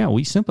situation,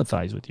 we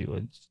sympathize with you.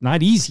 It's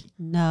not easy.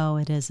 No,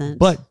 it isn't.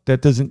 But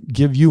that doesn't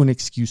give you an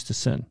excuse to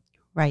sin.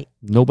 Right.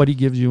 Nobody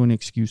gives you an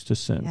excuse to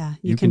sin. Yeah.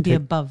 You can be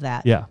above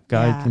that. Yeah.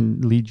 God Yeah.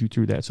 can lead you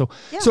through that. So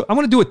I'm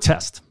going to do a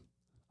test.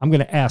 I'm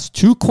going to ask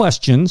 2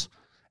 questions,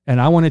 and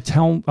I want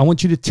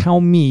you to tell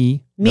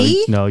me.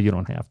 Me? No, you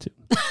don't have to.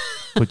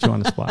 Put you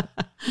on the spot.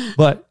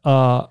 But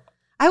I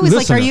was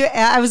listener.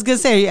 I was going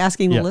to say, are you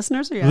asking the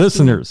listeners or are you asking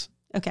listeners?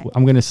 Okay.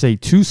 I'm going to say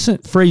 2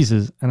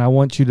 phrases, and I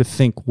want you to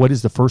think what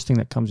is the first thing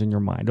that comes in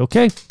your mind.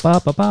 Okay? Ba,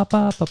 ba, ba,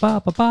 ba, ba,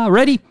 ba, ba, ba.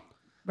 Ready?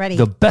 Ready.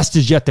 The best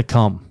is yet to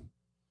come.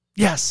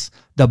 Yes,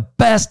 the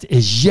best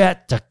is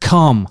yet to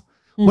come.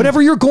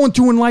 Whatever you're going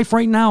through in life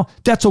right now,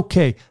 that's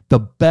okay. The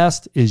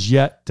best is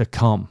yet to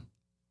come.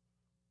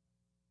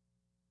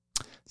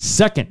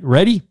 Second,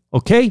 ready?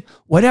 Okay?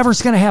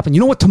 Whatever's going to happen.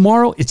 You know what?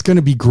 Tomorrow, it's going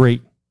to be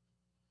great.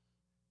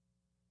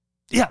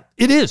 Yeah,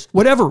 it is.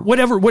 Whatever,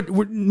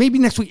 maybe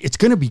next week, it's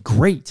going to be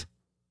great.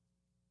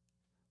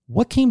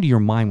 What came to your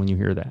mind when you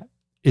hear that?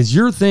 Is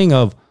your thing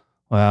of,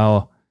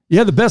 well,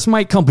 yeah, the best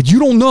might come, but you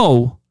don't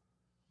know.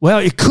 Well,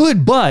 it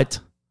could, but...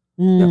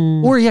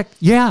 Or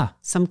yeah.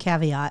 Some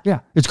caveat. Yeah.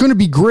 It's going to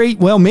be great.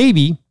 Well,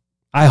 maybe.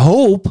 I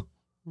hope.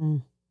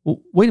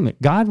 Well, wait a minute.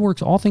 God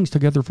works all things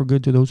together for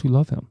good to those who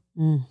love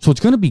him. So it's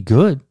going to be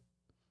good.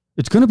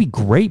 It's going to be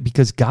great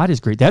because God is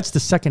great. That's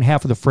the second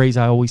half of the phrase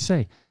I always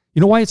say.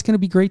 You know why it's going to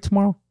be great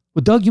tomorrow?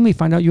 Well, Doug, you may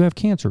find out you have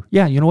cancer.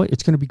 Yeah, you know what?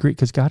 It's going to be great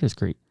because God is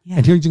great. Yeah.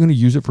 And he's going to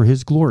use it for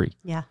his glory.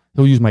 Yeah.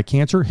 He'll use my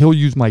cancer. He'll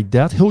use my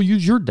death. He'll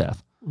use your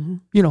death.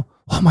 You know,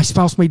 oh, my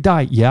spouse may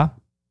die. Yeah.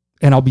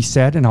 And I'll be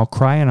sad and I'll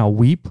cry and I'll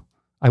weep.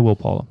 I will,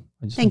 Paula.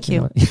 Thank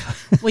you.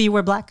 Will you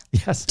wear black?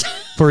 Yes.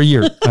 For a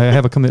year. I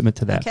have a commitment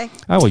to that. Okay.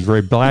 I always wear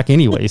black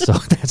anyway, so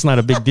that's not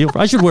a big deal.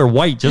 I should wear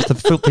white just to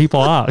fill people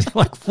out.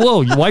 Like,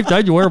 whoa, your wife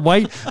died, you wear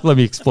white? Let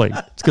me explain.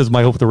 It's because of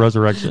my hope of the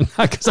resurrection,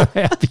 not because I'm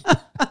happy.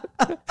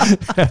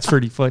 That's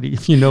pretty funny.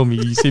 If you know me,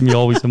 you see me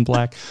always in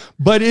black.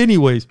 But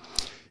anyways,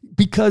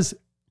 because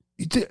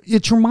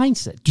it's your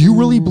mindset. Do you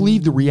really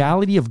believe the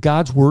reality of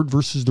God's word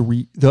versus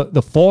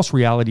the false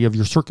reality of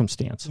your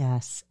circumstance?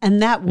 Yes.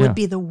 And that would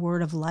be the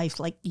word of life.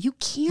 Like, you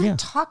can't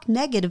talk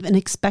negative and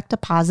expect a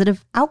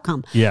positive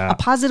outcome. Yeah. A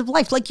positive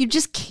life. Like, you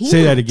just can't.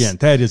 Say that again.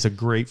 That is a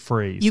great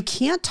phrase. You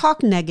can't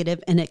talk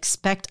negative and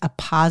expect a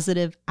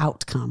positive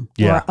outcome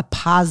or a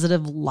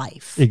positive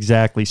life.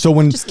 Exactly. So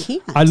when just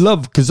can't. I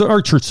love, because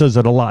our church says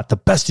that a lot, the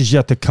best is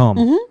yet to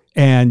come.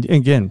 And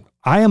again,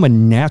 I am a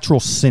natural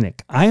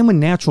cynic. I am a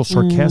natural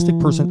sarcastic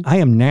person. I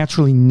am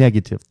naturally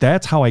negative.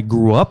 That's how I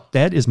grew up.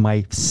 That is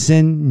my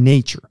sin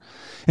nature.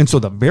 And so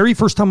the very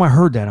first time I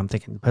heard that, I'm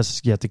thinking, the best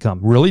is yet to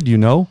come. Really? Do you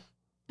know?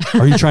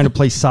 Are you trying to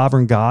play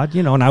sovereign God?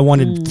 You know, and I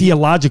wanted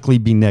theologically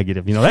be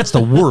negative. You know, that's the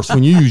worst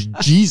when you use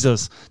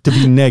Jesus to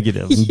be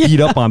negative and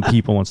beat up on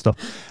people and stuff.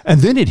 And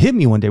then it hit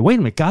me one day. Wait a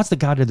minute. God's the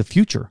God of the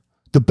future.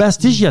 The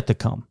best is yet to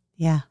come.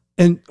 Yeah.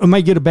 And I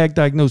might get a bad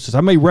diagnosis.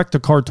 I may wreck the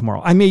car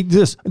tomorrow. I may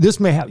this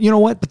may happen. You know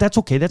what? But that's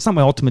okay. That's not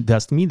my ultimate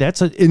destiny. And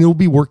it'll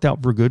be worked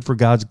out for good for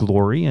God's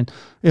glory. And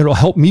it'll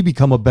help me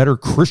become a better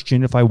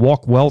Christian if I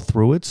walk well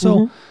through it.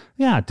 So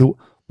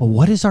but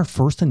what is our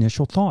first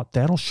initial thought?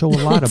 That'll show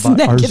a lot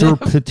about, is there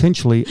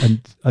potentially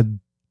a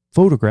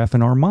photograph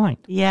in our mind?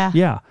 Yeah.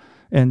 Yeah.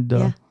 And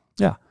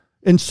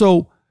And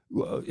so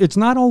it's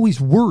not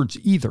always words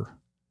either.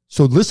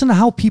 So listen to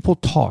how people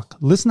talk.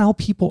 Listen to how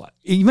people,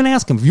 even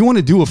ask them, if you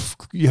want to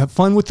you have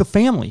fun with the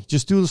family,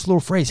 just do this little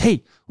phrase.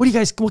 Hey,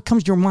 what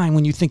comes to your mind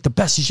when you think the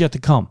best is yet to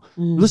come?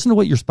 Listen to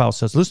what your spouse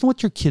says. Listen to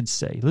what your kids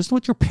say. Listen to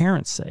what your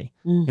parents say.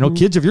 You know,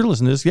 kids, if you're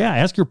listening to this,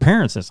 ask your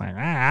parents. It's like,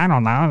 I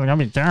don't know. It's going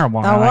to be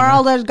terrible. The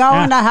world is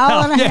going to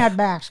hell in a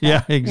handbasket.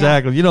 Yeah,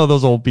 exactly. You know,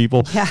 those old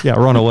people. Yeah,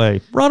 run away.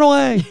 Run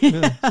away.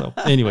 So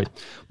anyway,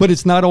 but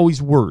it's not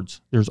always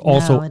words. There's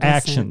also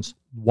actions.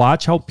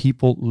 Watch how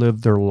people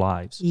live their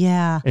lives.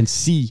 Yeah. And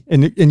see,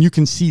 and you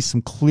can see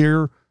some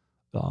clear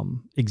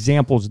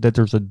examples that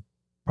there's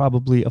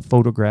probably a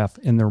photograph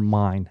in their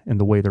mind and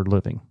the way they're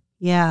living.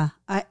 Yeah.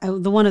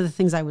 One of the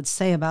things I would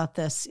say about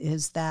this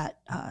is that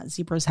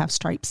zebras have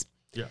stripes.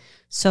 Yeah.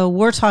 So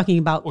we're talking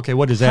about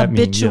what does that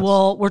mean? Yes.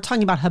 We're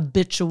talking about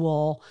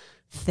habitual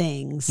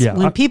things. Yeah.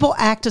 When people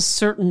act a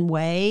certain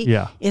way,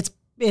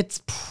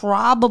 it's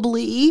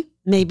probably,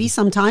 maybe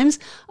sometimes,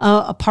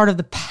 a part of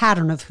the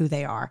pattern of who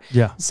they are.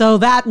 Yeah. So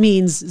that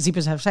means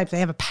zebras have stripes. They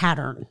have a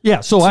pattern. Yeah.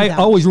 So I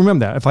always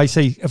remember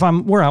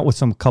that. We're out with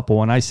some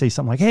couple and I say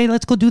something like, hey,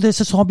 let's go do this.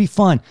 This will all be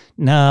fun.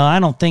 No, I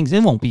don't think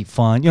it won't be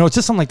fun. You know, it's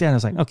just something like that. And I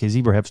was like, okay,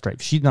 zebra have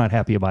stripes. She's not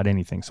happy about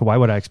anything. So why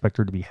would I expect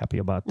her to be happy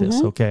about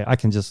this? Okay. I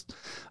can just,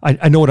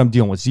 I know what I'm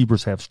dealing with.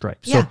 Zebras have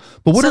stripes. Yeah. So,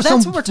 but what are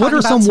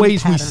some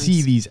ways patterns.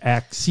 we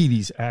see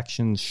these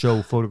actions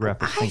show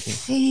photographic thinking? I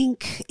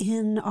think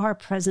in our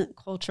present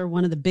culture,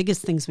 one of the biggest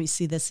things we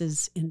see this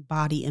is in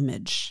body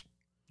image.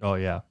 Oh,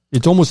 yeah.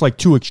 It's almost like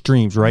two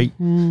extremes, right?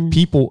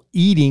 People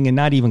eating and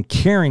not even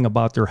caring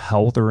about their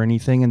health or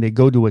anything, and they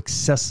go to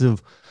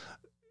excessive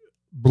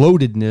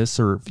bloatedness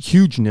or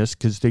hugeness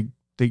because they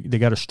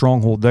got a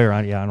stronghold there.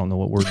 I don't know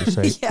what word to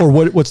say. Or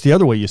what's the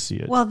other way you see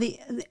it? Well,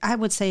 I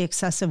would say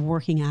excessive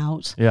working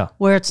out. Yeah.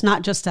 Where it's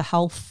not just a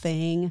health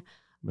thing.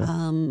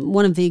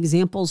 One of the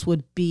examples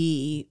would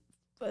be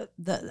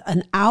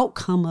an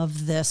outcome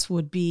of this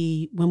would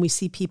be when we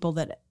see people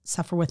that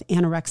suffer with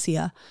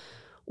anorexia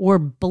or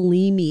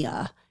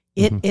bulimia.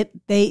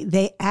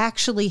 They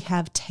actually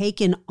have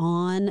taken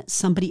on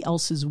somebody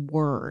else's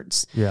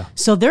words. Yeah.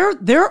 So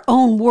their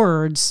own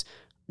words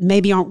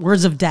maybe aren't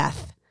words of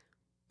death,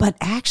 but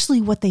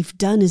actually what they've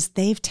done is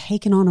they've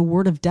taken on a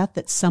word of death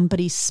that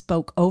somebody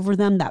spoke over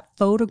them, that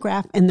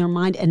photograph in their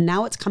mind, and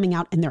now it's coming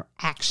out in their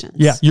actions.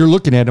 Yeah, you're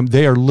looking at them.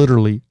 They are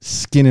literally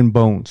skin and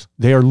bones.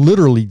 They are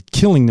literally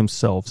killing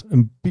themselves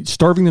and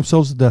starving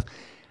themselves to death.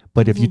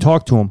 But if you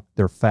talk to them,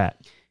 they're fat.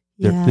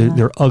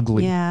 They're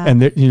ugly. Yeah.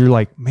 And you're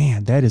like,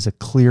 man, that is a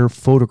clear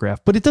photograph.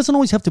 But it doesn't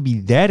always have to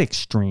be that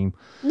extreme.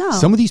 No.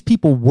 Some of these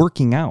people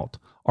working out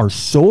are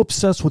so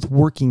obsessed with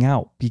working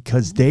out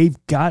because they've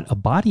got a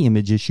body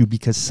image issue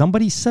because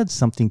somebody said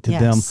something to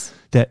them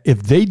that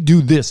if they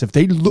do this, if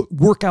they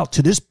work out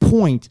to this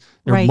point,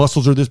 their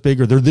muscles are this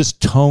big or they're this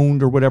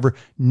toned or whatever,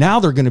 now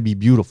they're going to be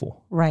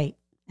beautiful. Right.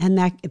 And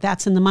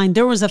that's in the mind.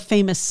 There was a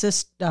famous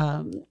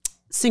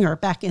singer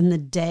back in the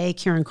day,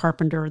 Karen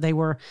Carpenter. They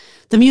were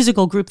the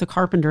musical group, the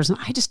Carpenters. And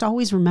I just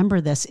always remember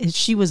this.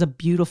 She was a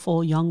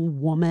beautiful young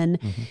woman.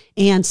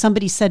 And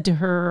somebody said to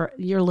her,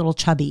 "You're a little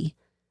chubby,"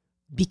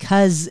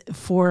 because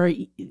for,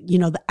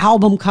 the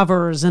album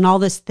covers and all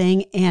this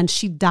thing. And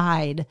she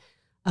died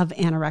of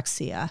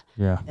anorexia.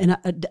 Yeah. And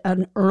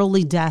an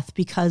early death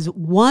because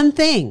one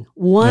thing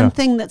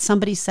that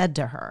somebody said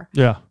to her.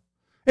 Yeah.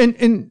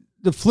 And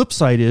the flip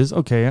side is,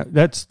 okay,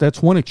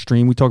 that's one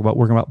extreme. We talk about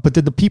working out, but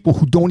the people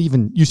who don't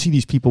even, you see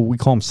these people, we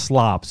call them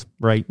slobs,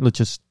 right? Let's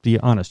just be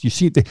honest. You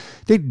see the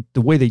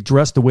way they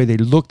dress, the way they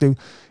look, and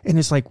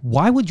it's like,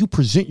 why would you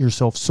present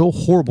yourself so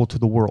horrible to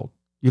the world?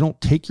 You don't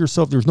take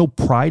yourself, there's no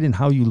pride in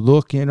how you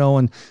look,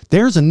 and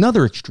there's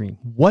another extreme.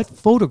 What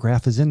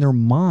photograph is in their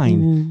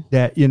mind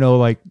that,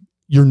 like,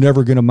 you're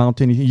never going to mount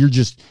anything.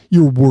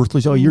 You're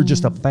worthless. Oh, you're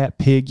just a fat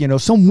pig.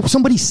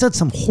 Somebody said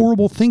some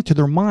horrible thing to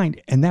their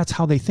mind, and that's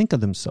how they think of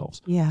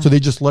themselves. Yeah. So they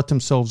just let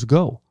themselves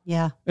go.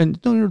 Yeah. And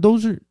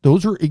those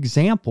are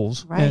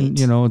examples. Right.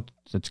 And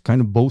it's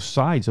kind of both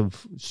sides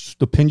of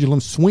the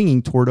pendulum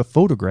swinging toward a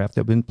photograph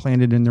that's been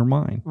planted in their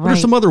mind. Right.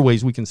 There's some other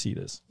ways we can see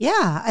this.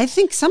 Yeah, I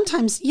think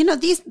sometimes,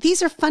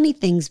 these are funny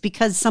things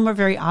because some are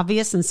very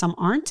obvious and some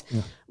aren't.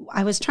 Yeah.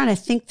 I was trying to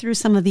think through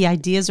some of the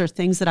ideas or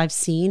things that I've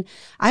seen.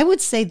 I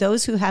would say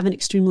those who have an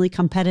extremely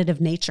competitive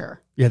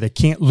nature. Yeah, they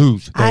can't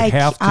lose.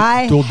 They'll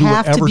do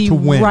whatever to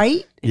win.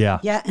 Right. Yeah.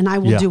 Yeah, and I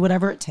will do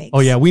whatever it takes. Oh,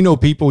 yeah, we know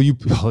people,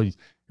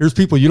 there's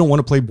people you don't want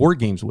to play board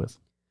games with.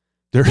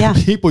 There are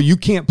people you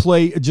can't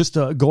play just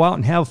to go out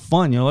and have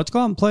fun. Let's go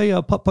out and play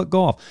putt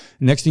golf.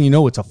 Next thing you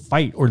know, it's a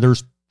fight, or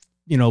there's,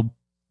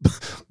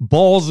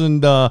 balls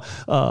and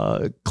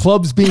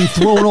clubs being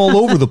thrown all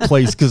over the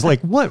place. Because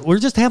what? We're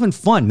just having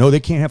fun. No,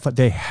 they can't have fun.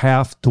 They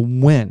have to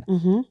win.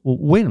 Well,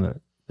 wait a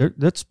minute.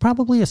 That's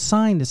probably a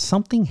sign that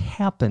something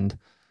happened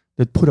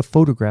that put a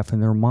photograph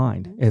in their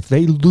mind. If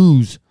they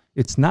lose,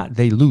 it's not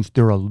they lose.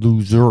 They're a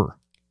loser.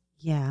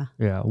 Yeah.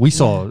 Yeah. We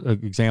saw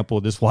an example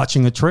of this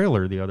watching a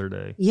trailer the other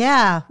day.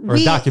 Yeah. Or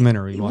a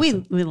documentary. We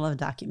love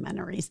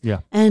documentaries.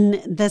 Yeah. And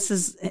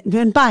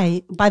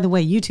by the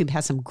way, YouTube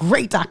has some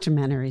great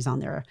documentaries on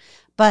there.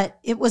 But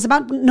it was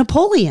about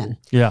Napoleon.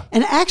 Yeah.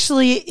 And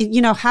actually,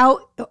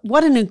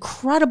 what an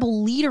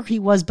incredible leader he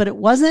was, but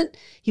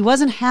he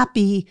wasn't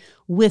happy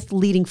with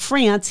leading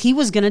France. He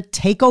was going to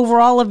take over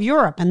all of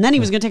Europe, and then he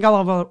was going to take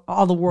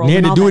all the world. He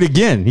had to do it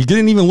again. He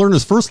didn't even learn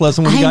his first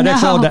lesson when he got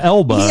exiled to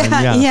Elba.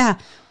 Yeah.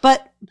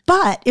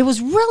 But it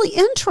was really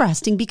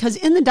interesting because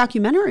in the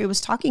documentary, it was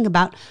talking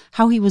about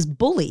how he was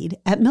bullied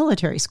at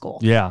military school.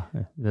 Yeah,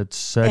 that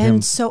set him.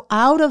 And so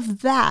out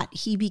of that,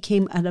 he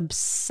became an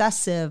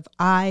obsessive,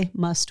 I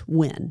must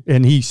win.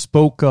 And he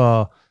spoke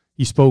Corsica,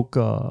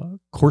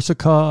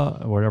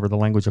 or whatever the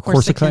language of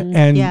Corsica,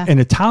 and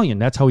Italian.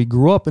 That's how he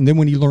grew up. And then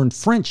when he learned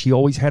French, he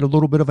always had a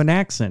little bit of an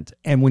accent.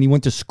 And when he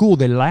went to school,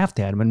 they laughed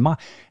at him.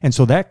 And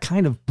so that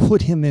kind of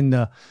put him in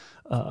the...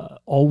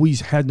 always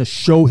had to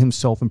show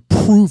himself and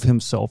prove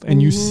himself.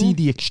 And you see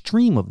the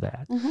extreme of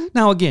that.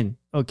 Now, again,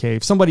 okay,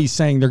 if somebody's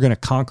saying they're going to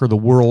conquer the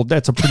world,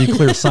 that's a pretty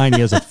clear sign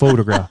he has a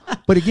photograph.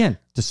 But again,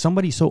 does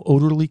somebody so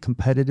utterly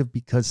competitive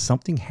because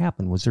something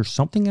happened? Was there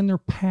something in their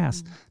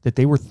past that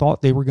they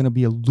thought they were going to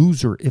be a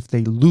loser if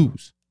they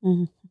lose?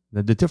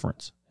 The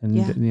difference. And,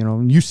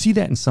 you see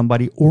that in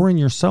somebody or in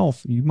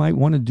yourself. You might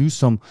want to do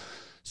some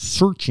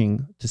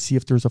searching to see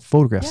if there's a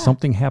photograph.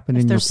 Something happened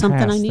in your past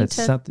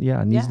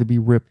that needs to be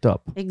ripped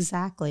up.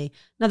 Exactly.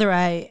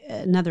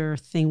 Another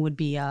thing would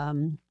be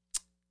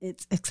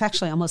it's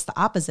actually almost the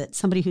opposite.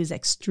 Somebody who's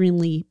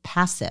extremely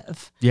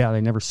passive. Yeah, they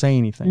never say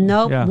anything.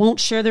 Won't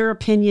share their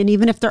opinion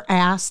even if they're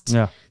asked.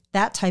 Yeah.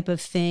 That type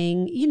of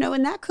thing,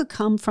 and that could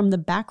come from the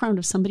background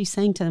of somebody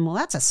saying to them, "Well,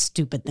 that's a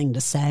stupid thing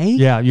to say."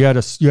 Yeah, you had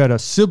a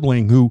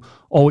sibling who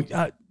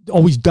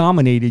always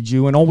dominated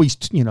you, and always,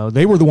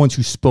 they were the ones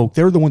who spoke.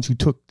 They're the ones who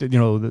took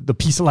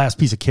the last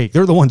piece of cake.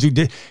 They're the ones who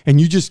did,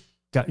 and you just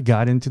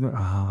got into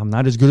I'm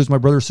not as good as my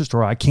brother or sister,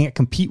 or I can't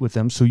compete with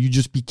them. So you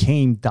just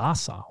became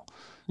docile.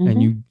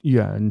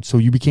 And so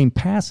you became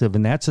passive,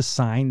 and that's a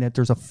sign that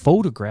there's a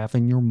photograph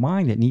in your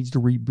mind that needs to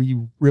be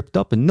ripped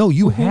up. And no,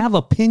 you have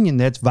opinion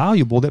that's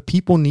valuable that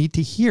people need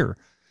to hear.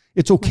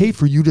 It's okay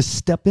for you to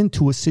step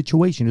into a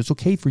situation. It's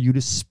okay for you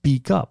to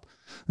speak up.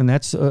 And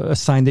that's a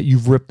sign that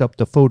you've ripped up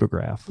the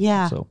photograph.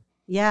 Yeah. So,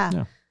 yeah.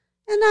 And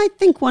I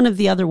think one of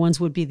the other ones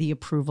would be the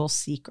approval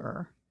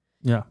seeker.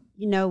 Yeah.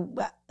 You know,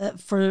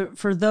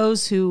 for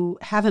those who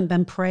haven't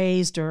been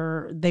praised,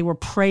 or they were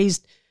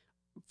praised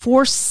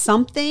for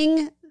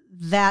something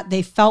that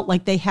they felt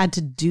like they had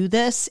to do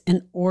this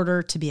in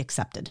order to be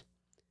accepted.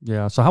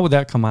 Yeah. So how would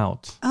that come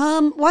out?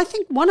 Well, I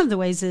think one of the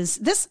ways is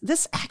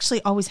this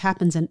actually always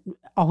happens.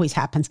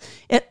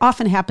 It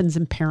often happens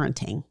in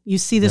parenting. You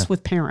see this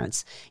with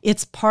parents.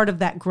 It's part of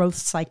that growth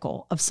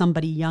cycle of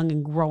somebody young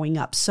and growing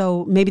up.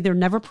 So maybe they're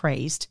never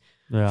praised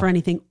for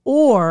anything,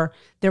 or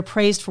they're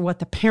praised for what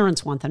the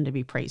parents want them to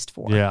be praised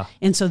for. Yeah.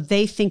 And so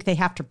they think they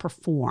have to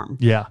perform.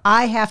 Yeah.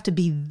 I have to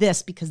be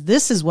this because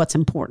this is what's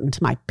important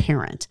to my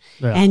parent.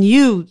 Yeah. And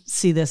you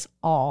see this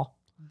all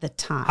the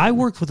time. I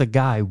worked with a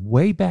guy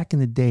way back in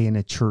the day in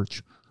a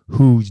church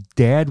whose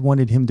dad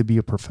wanted him to be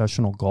a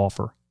professional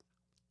golfer.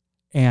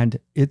 And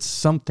it's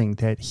something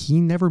that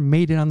he never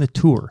made it on the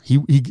tour.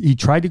 He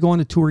tried to go on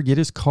the tour, get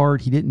his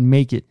card. He didn't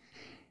make it.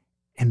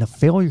 And the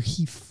failure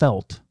he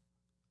felt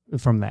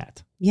from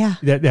that. Yeah.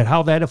 That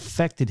how that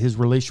affected his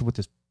relationship with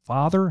his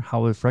father,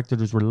 how it affected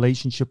his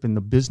relationship in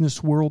the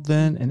business world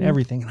then, and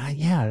everything. And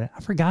I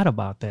forgot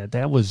about that.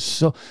 That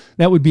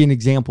would be an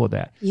example of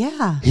that.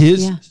 Yeah.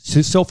 His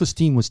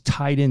self-esteem was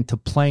tied into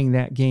playing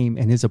that game,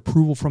 and his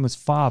approval from his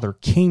father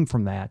came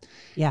from that.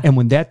 Yeah. And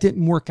when that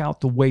didn't work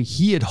out the way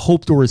he had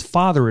hoped or his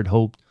father had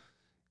hoped,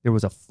 there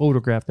was a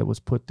photograph that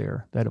was put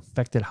there that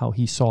affected how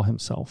he saw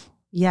himself.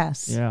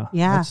 Yes. Yeah.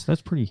 Yeah.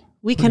 That's pretty.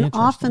 We pretty can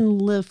often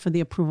live for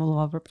the approval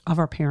of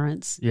our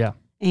parents. Yeah.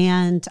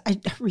 And I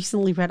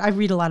recently read, I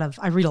read a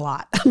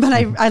lot, but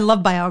I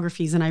love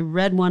biographies. And I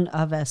read one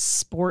of a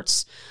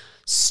sports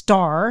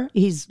star.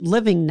 He's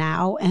living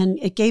now. And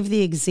it gave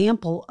the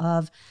example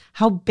of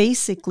how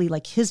basically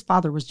like his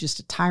father was just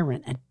a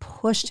tyrant and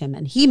pushed him.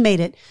 And he made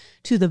it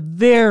to the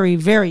very,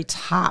 very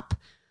top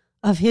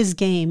of his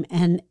game.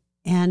 And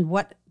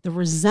what the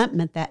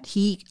resentment that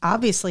he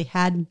obviously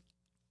had,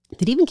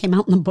 that even came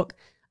out in the book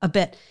a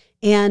bit.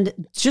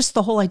 And just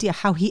the whole idea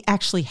how he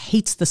actually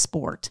hates the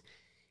sport.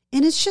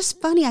 And it's just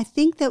funny. I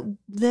think that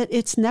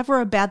it's never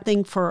a bad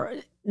thing for,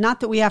 not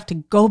that we have to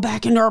go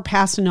back into our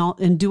past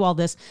and do all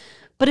this,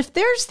 but if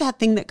there's that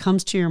thing that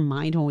comes to your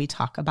mind when we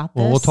talk about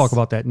this. Well, we'll talk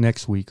about that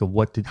next week of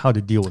how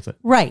to deal with it.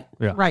 Right.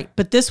 Yeah. Right.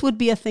 But this would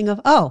be a thing of,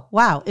 oh,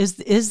 wow,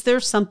 is there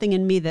something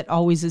in me that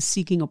always is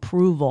seeking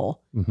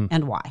approval,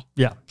 and why?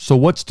 Yeah. So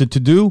what's to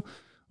do?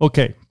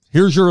 Okay,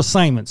 here's your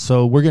assignment.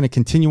 So we're going to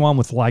continue on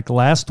with like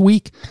last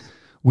week.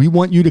 We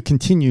want you to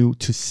continue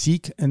to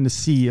seek and to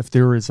see if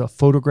there is a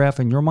photograph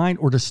in your mind,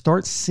 or to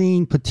start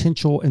seeing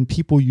potential in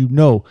people you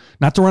know.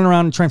 Not to run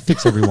around and try and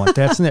fix everyone.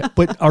 That's it.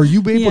 But are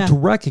you able to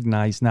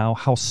recognize now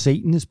how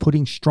Satan is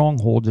putting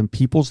strongholds in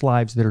people's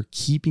lives that are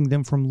keeping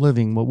them from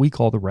living what we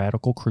call the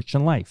radical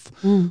Christian life,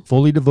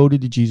 fully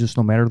devoted to Jesus,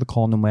 no matter the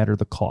call, no matter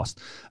the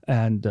cost.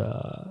 And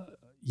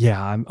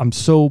I'm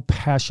so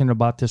passionate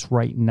about this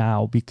right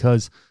now,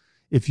 because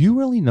if you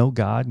really know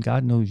God and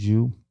God knows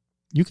you,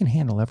 you can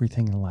handle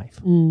everything in life.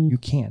 You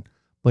can.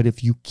 But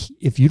if you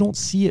don't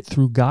see it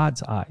through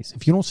God's eyes,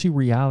 if you don't see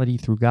reality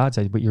through God's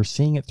eyes, but you're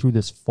seeing it through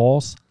this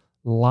false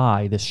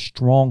lie, this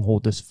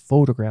stronghold, this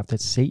photograph that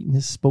Satan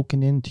has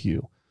spoken into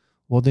you,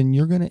 well, then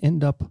you're going to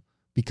end up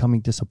becoming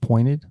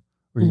disappointed,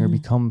 or you're going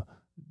to become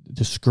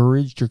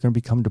discouraged, you're going to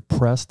become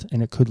depressed,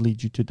 and it could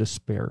lead you to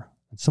despair.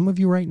 And some of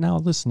you right now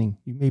listening,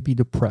 you may be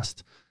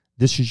depressed.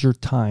 This is your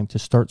time to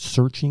start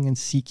searching and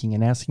seeking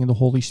and asking the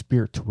Holy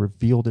Spirit to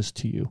reveal this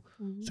to you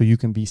so you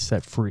can be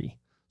set free.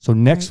 So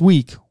next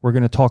week, we're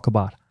going to talk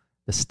about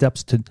the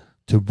steps to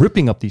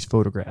ripping up these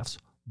photographs.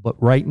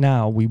 But right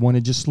now, we want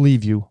to just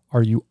leave you.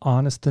 Are you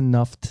honest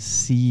enough to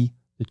see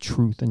the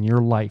truth in your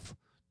life?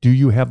 Do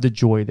you have the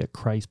joy that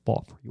Christ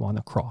bought for you on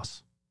the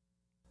cross?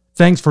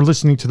 Thanks for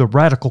listening to the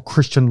Radical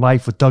Christian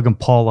Life with Doug and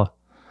Paula.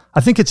 I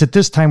think it's at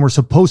this time we're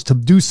supposed to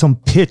do some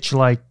pitch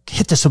like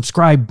hit the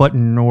subscribe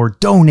button or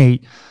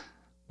donate.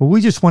 But we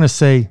just want to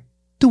say,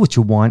 do what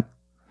you want.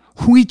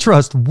 We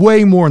trust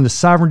way more in the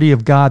sovereignty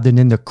of God than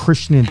in the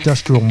Christian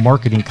industrial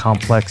marketing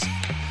complex.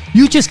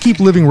 You just keep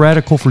living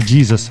radical for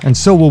Jesus, and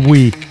so will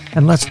we.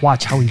 And let's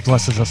watch how he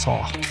blesses us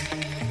all.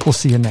 We'll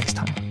see you next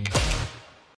time.